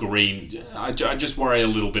 And Green, I just worry a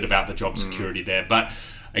little bit about the job security there. But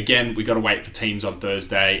again, we got to wait for teams on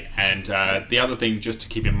Thursday. And the other thing just to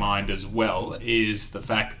keep in mind as well is the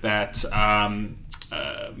fact that...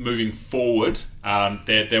 moving forward,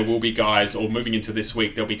 there will be guys, or moving into this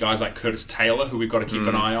week, there'll be guys like Curtis Taylor who we've got to keep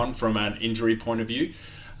an eye on from an injury point of view.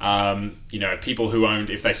 People who owned,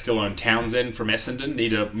 if they still own Townsend from Essendon, need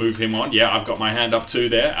to move him on. Yeah, I've got my hand up too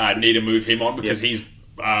there. Need to move him on because he's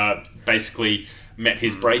basically met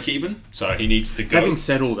his break even, so he needs to go. Having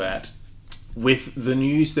said all that, with the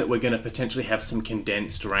news that we're going to potentially have some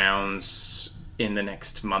condensed rounds in the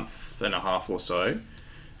next month and a half or so,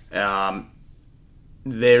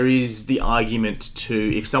 there is the argument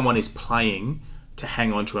to, if someone is playing, to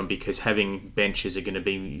hang on to him because having benches are going to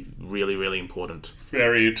be really, really important.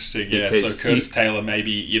 Very interesting, yeah. Because so Curtis Taylor,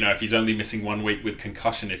 maybe, if he's only missing 1 week with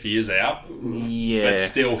concussion, if he is out. Yeah. But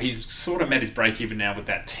still, he's sort of met his break even now with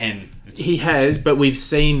that 10. He has, but we've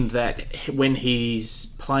seen that when he's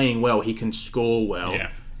playing well, he can score well. Yeah,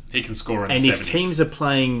 he can score in the 70s. And if teams are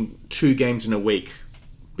playing 2 games in a week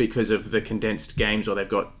because of the condensed games, or they've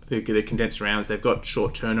got the condensed rounds, they've got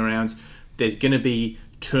short turnarounds, there's going to be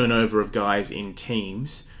turnover of guys in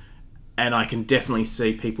teams, and I can definitely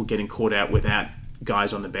see people getting caught out without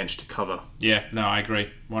guys on the bench to cover. Yeah, no, I agree,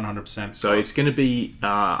 100%. So it's going to be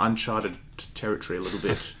uncharted territory a little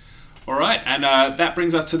bit. All right, and that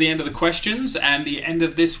brings us to the end of the questions and the end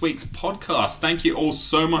of this week's podcast. Thank you all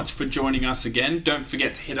so much for joining us again. Don't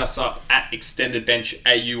forget to hit us up at Extended Bench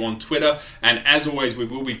AU on Twitter. And as always, we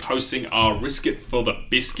will be posting our Risk It for the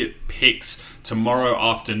Biscuit picks tomorrow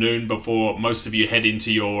afternoon before most of you head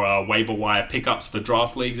into your waiver wire pickups for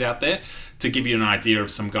draft leagues out there, to give you an idea of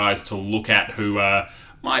some guys to look at who...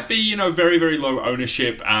 might be, very, very low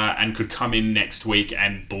ownership and could come in next week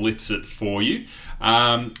and blitz it for you.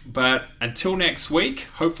 But until next week,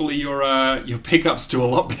 hopefully your pickups do a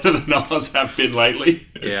lot better than ours have been lately.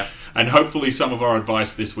 Yeah. And hopefully some of our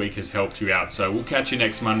advice this week has helped you out. So we'll catch you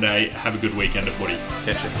next Monday. Have a good weekend of footy.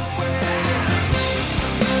 Catch you.